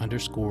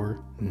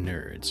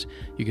irreverent_nerds.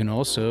 You can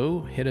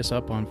also hit us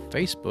up on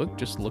Facebook.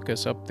 Just look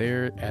us up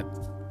there at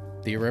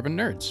the Irreverent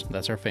Nerds.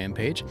 That's our fan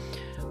page.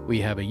 We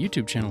have a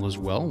YouTube channel as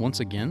well. Once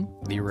again,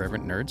 the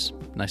Irreverent Nerds.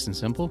 Nice and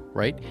simple,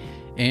 right?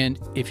 And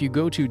if you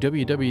go to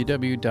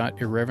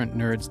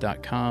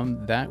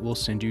www.irreverentnerds.com, that will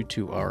send you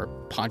to our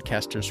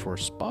Podcasters for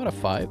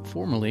Spotify,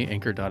 formerly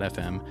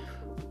Anchor.fm,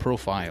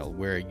 profile,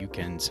 where you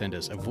can send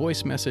us a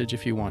voice message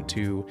if you want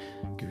to,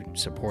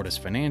 support us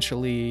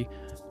financially,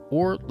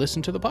 or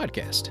listen to the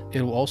podcast.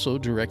 It will also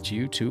direct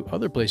you to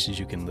other places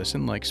you can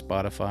listen, like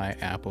Spotify,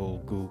 Apple,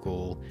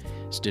 Google,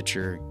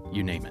 Stitcher,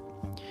 you name it.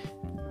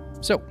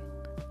 So,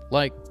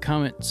 like,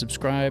 comment,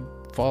 subscribe,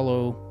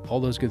 follow, all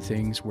those good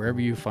things,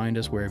 wherever you find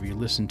us, wherever you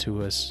listen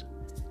to us,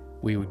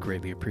 we would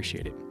greatly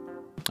appreciate it.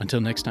 Until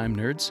next time,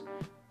 nerds,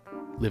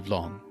 live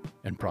long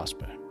and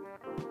prosper.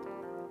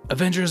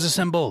 Avengers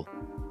assemble!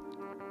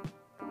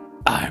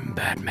 I'm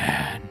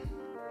Batman.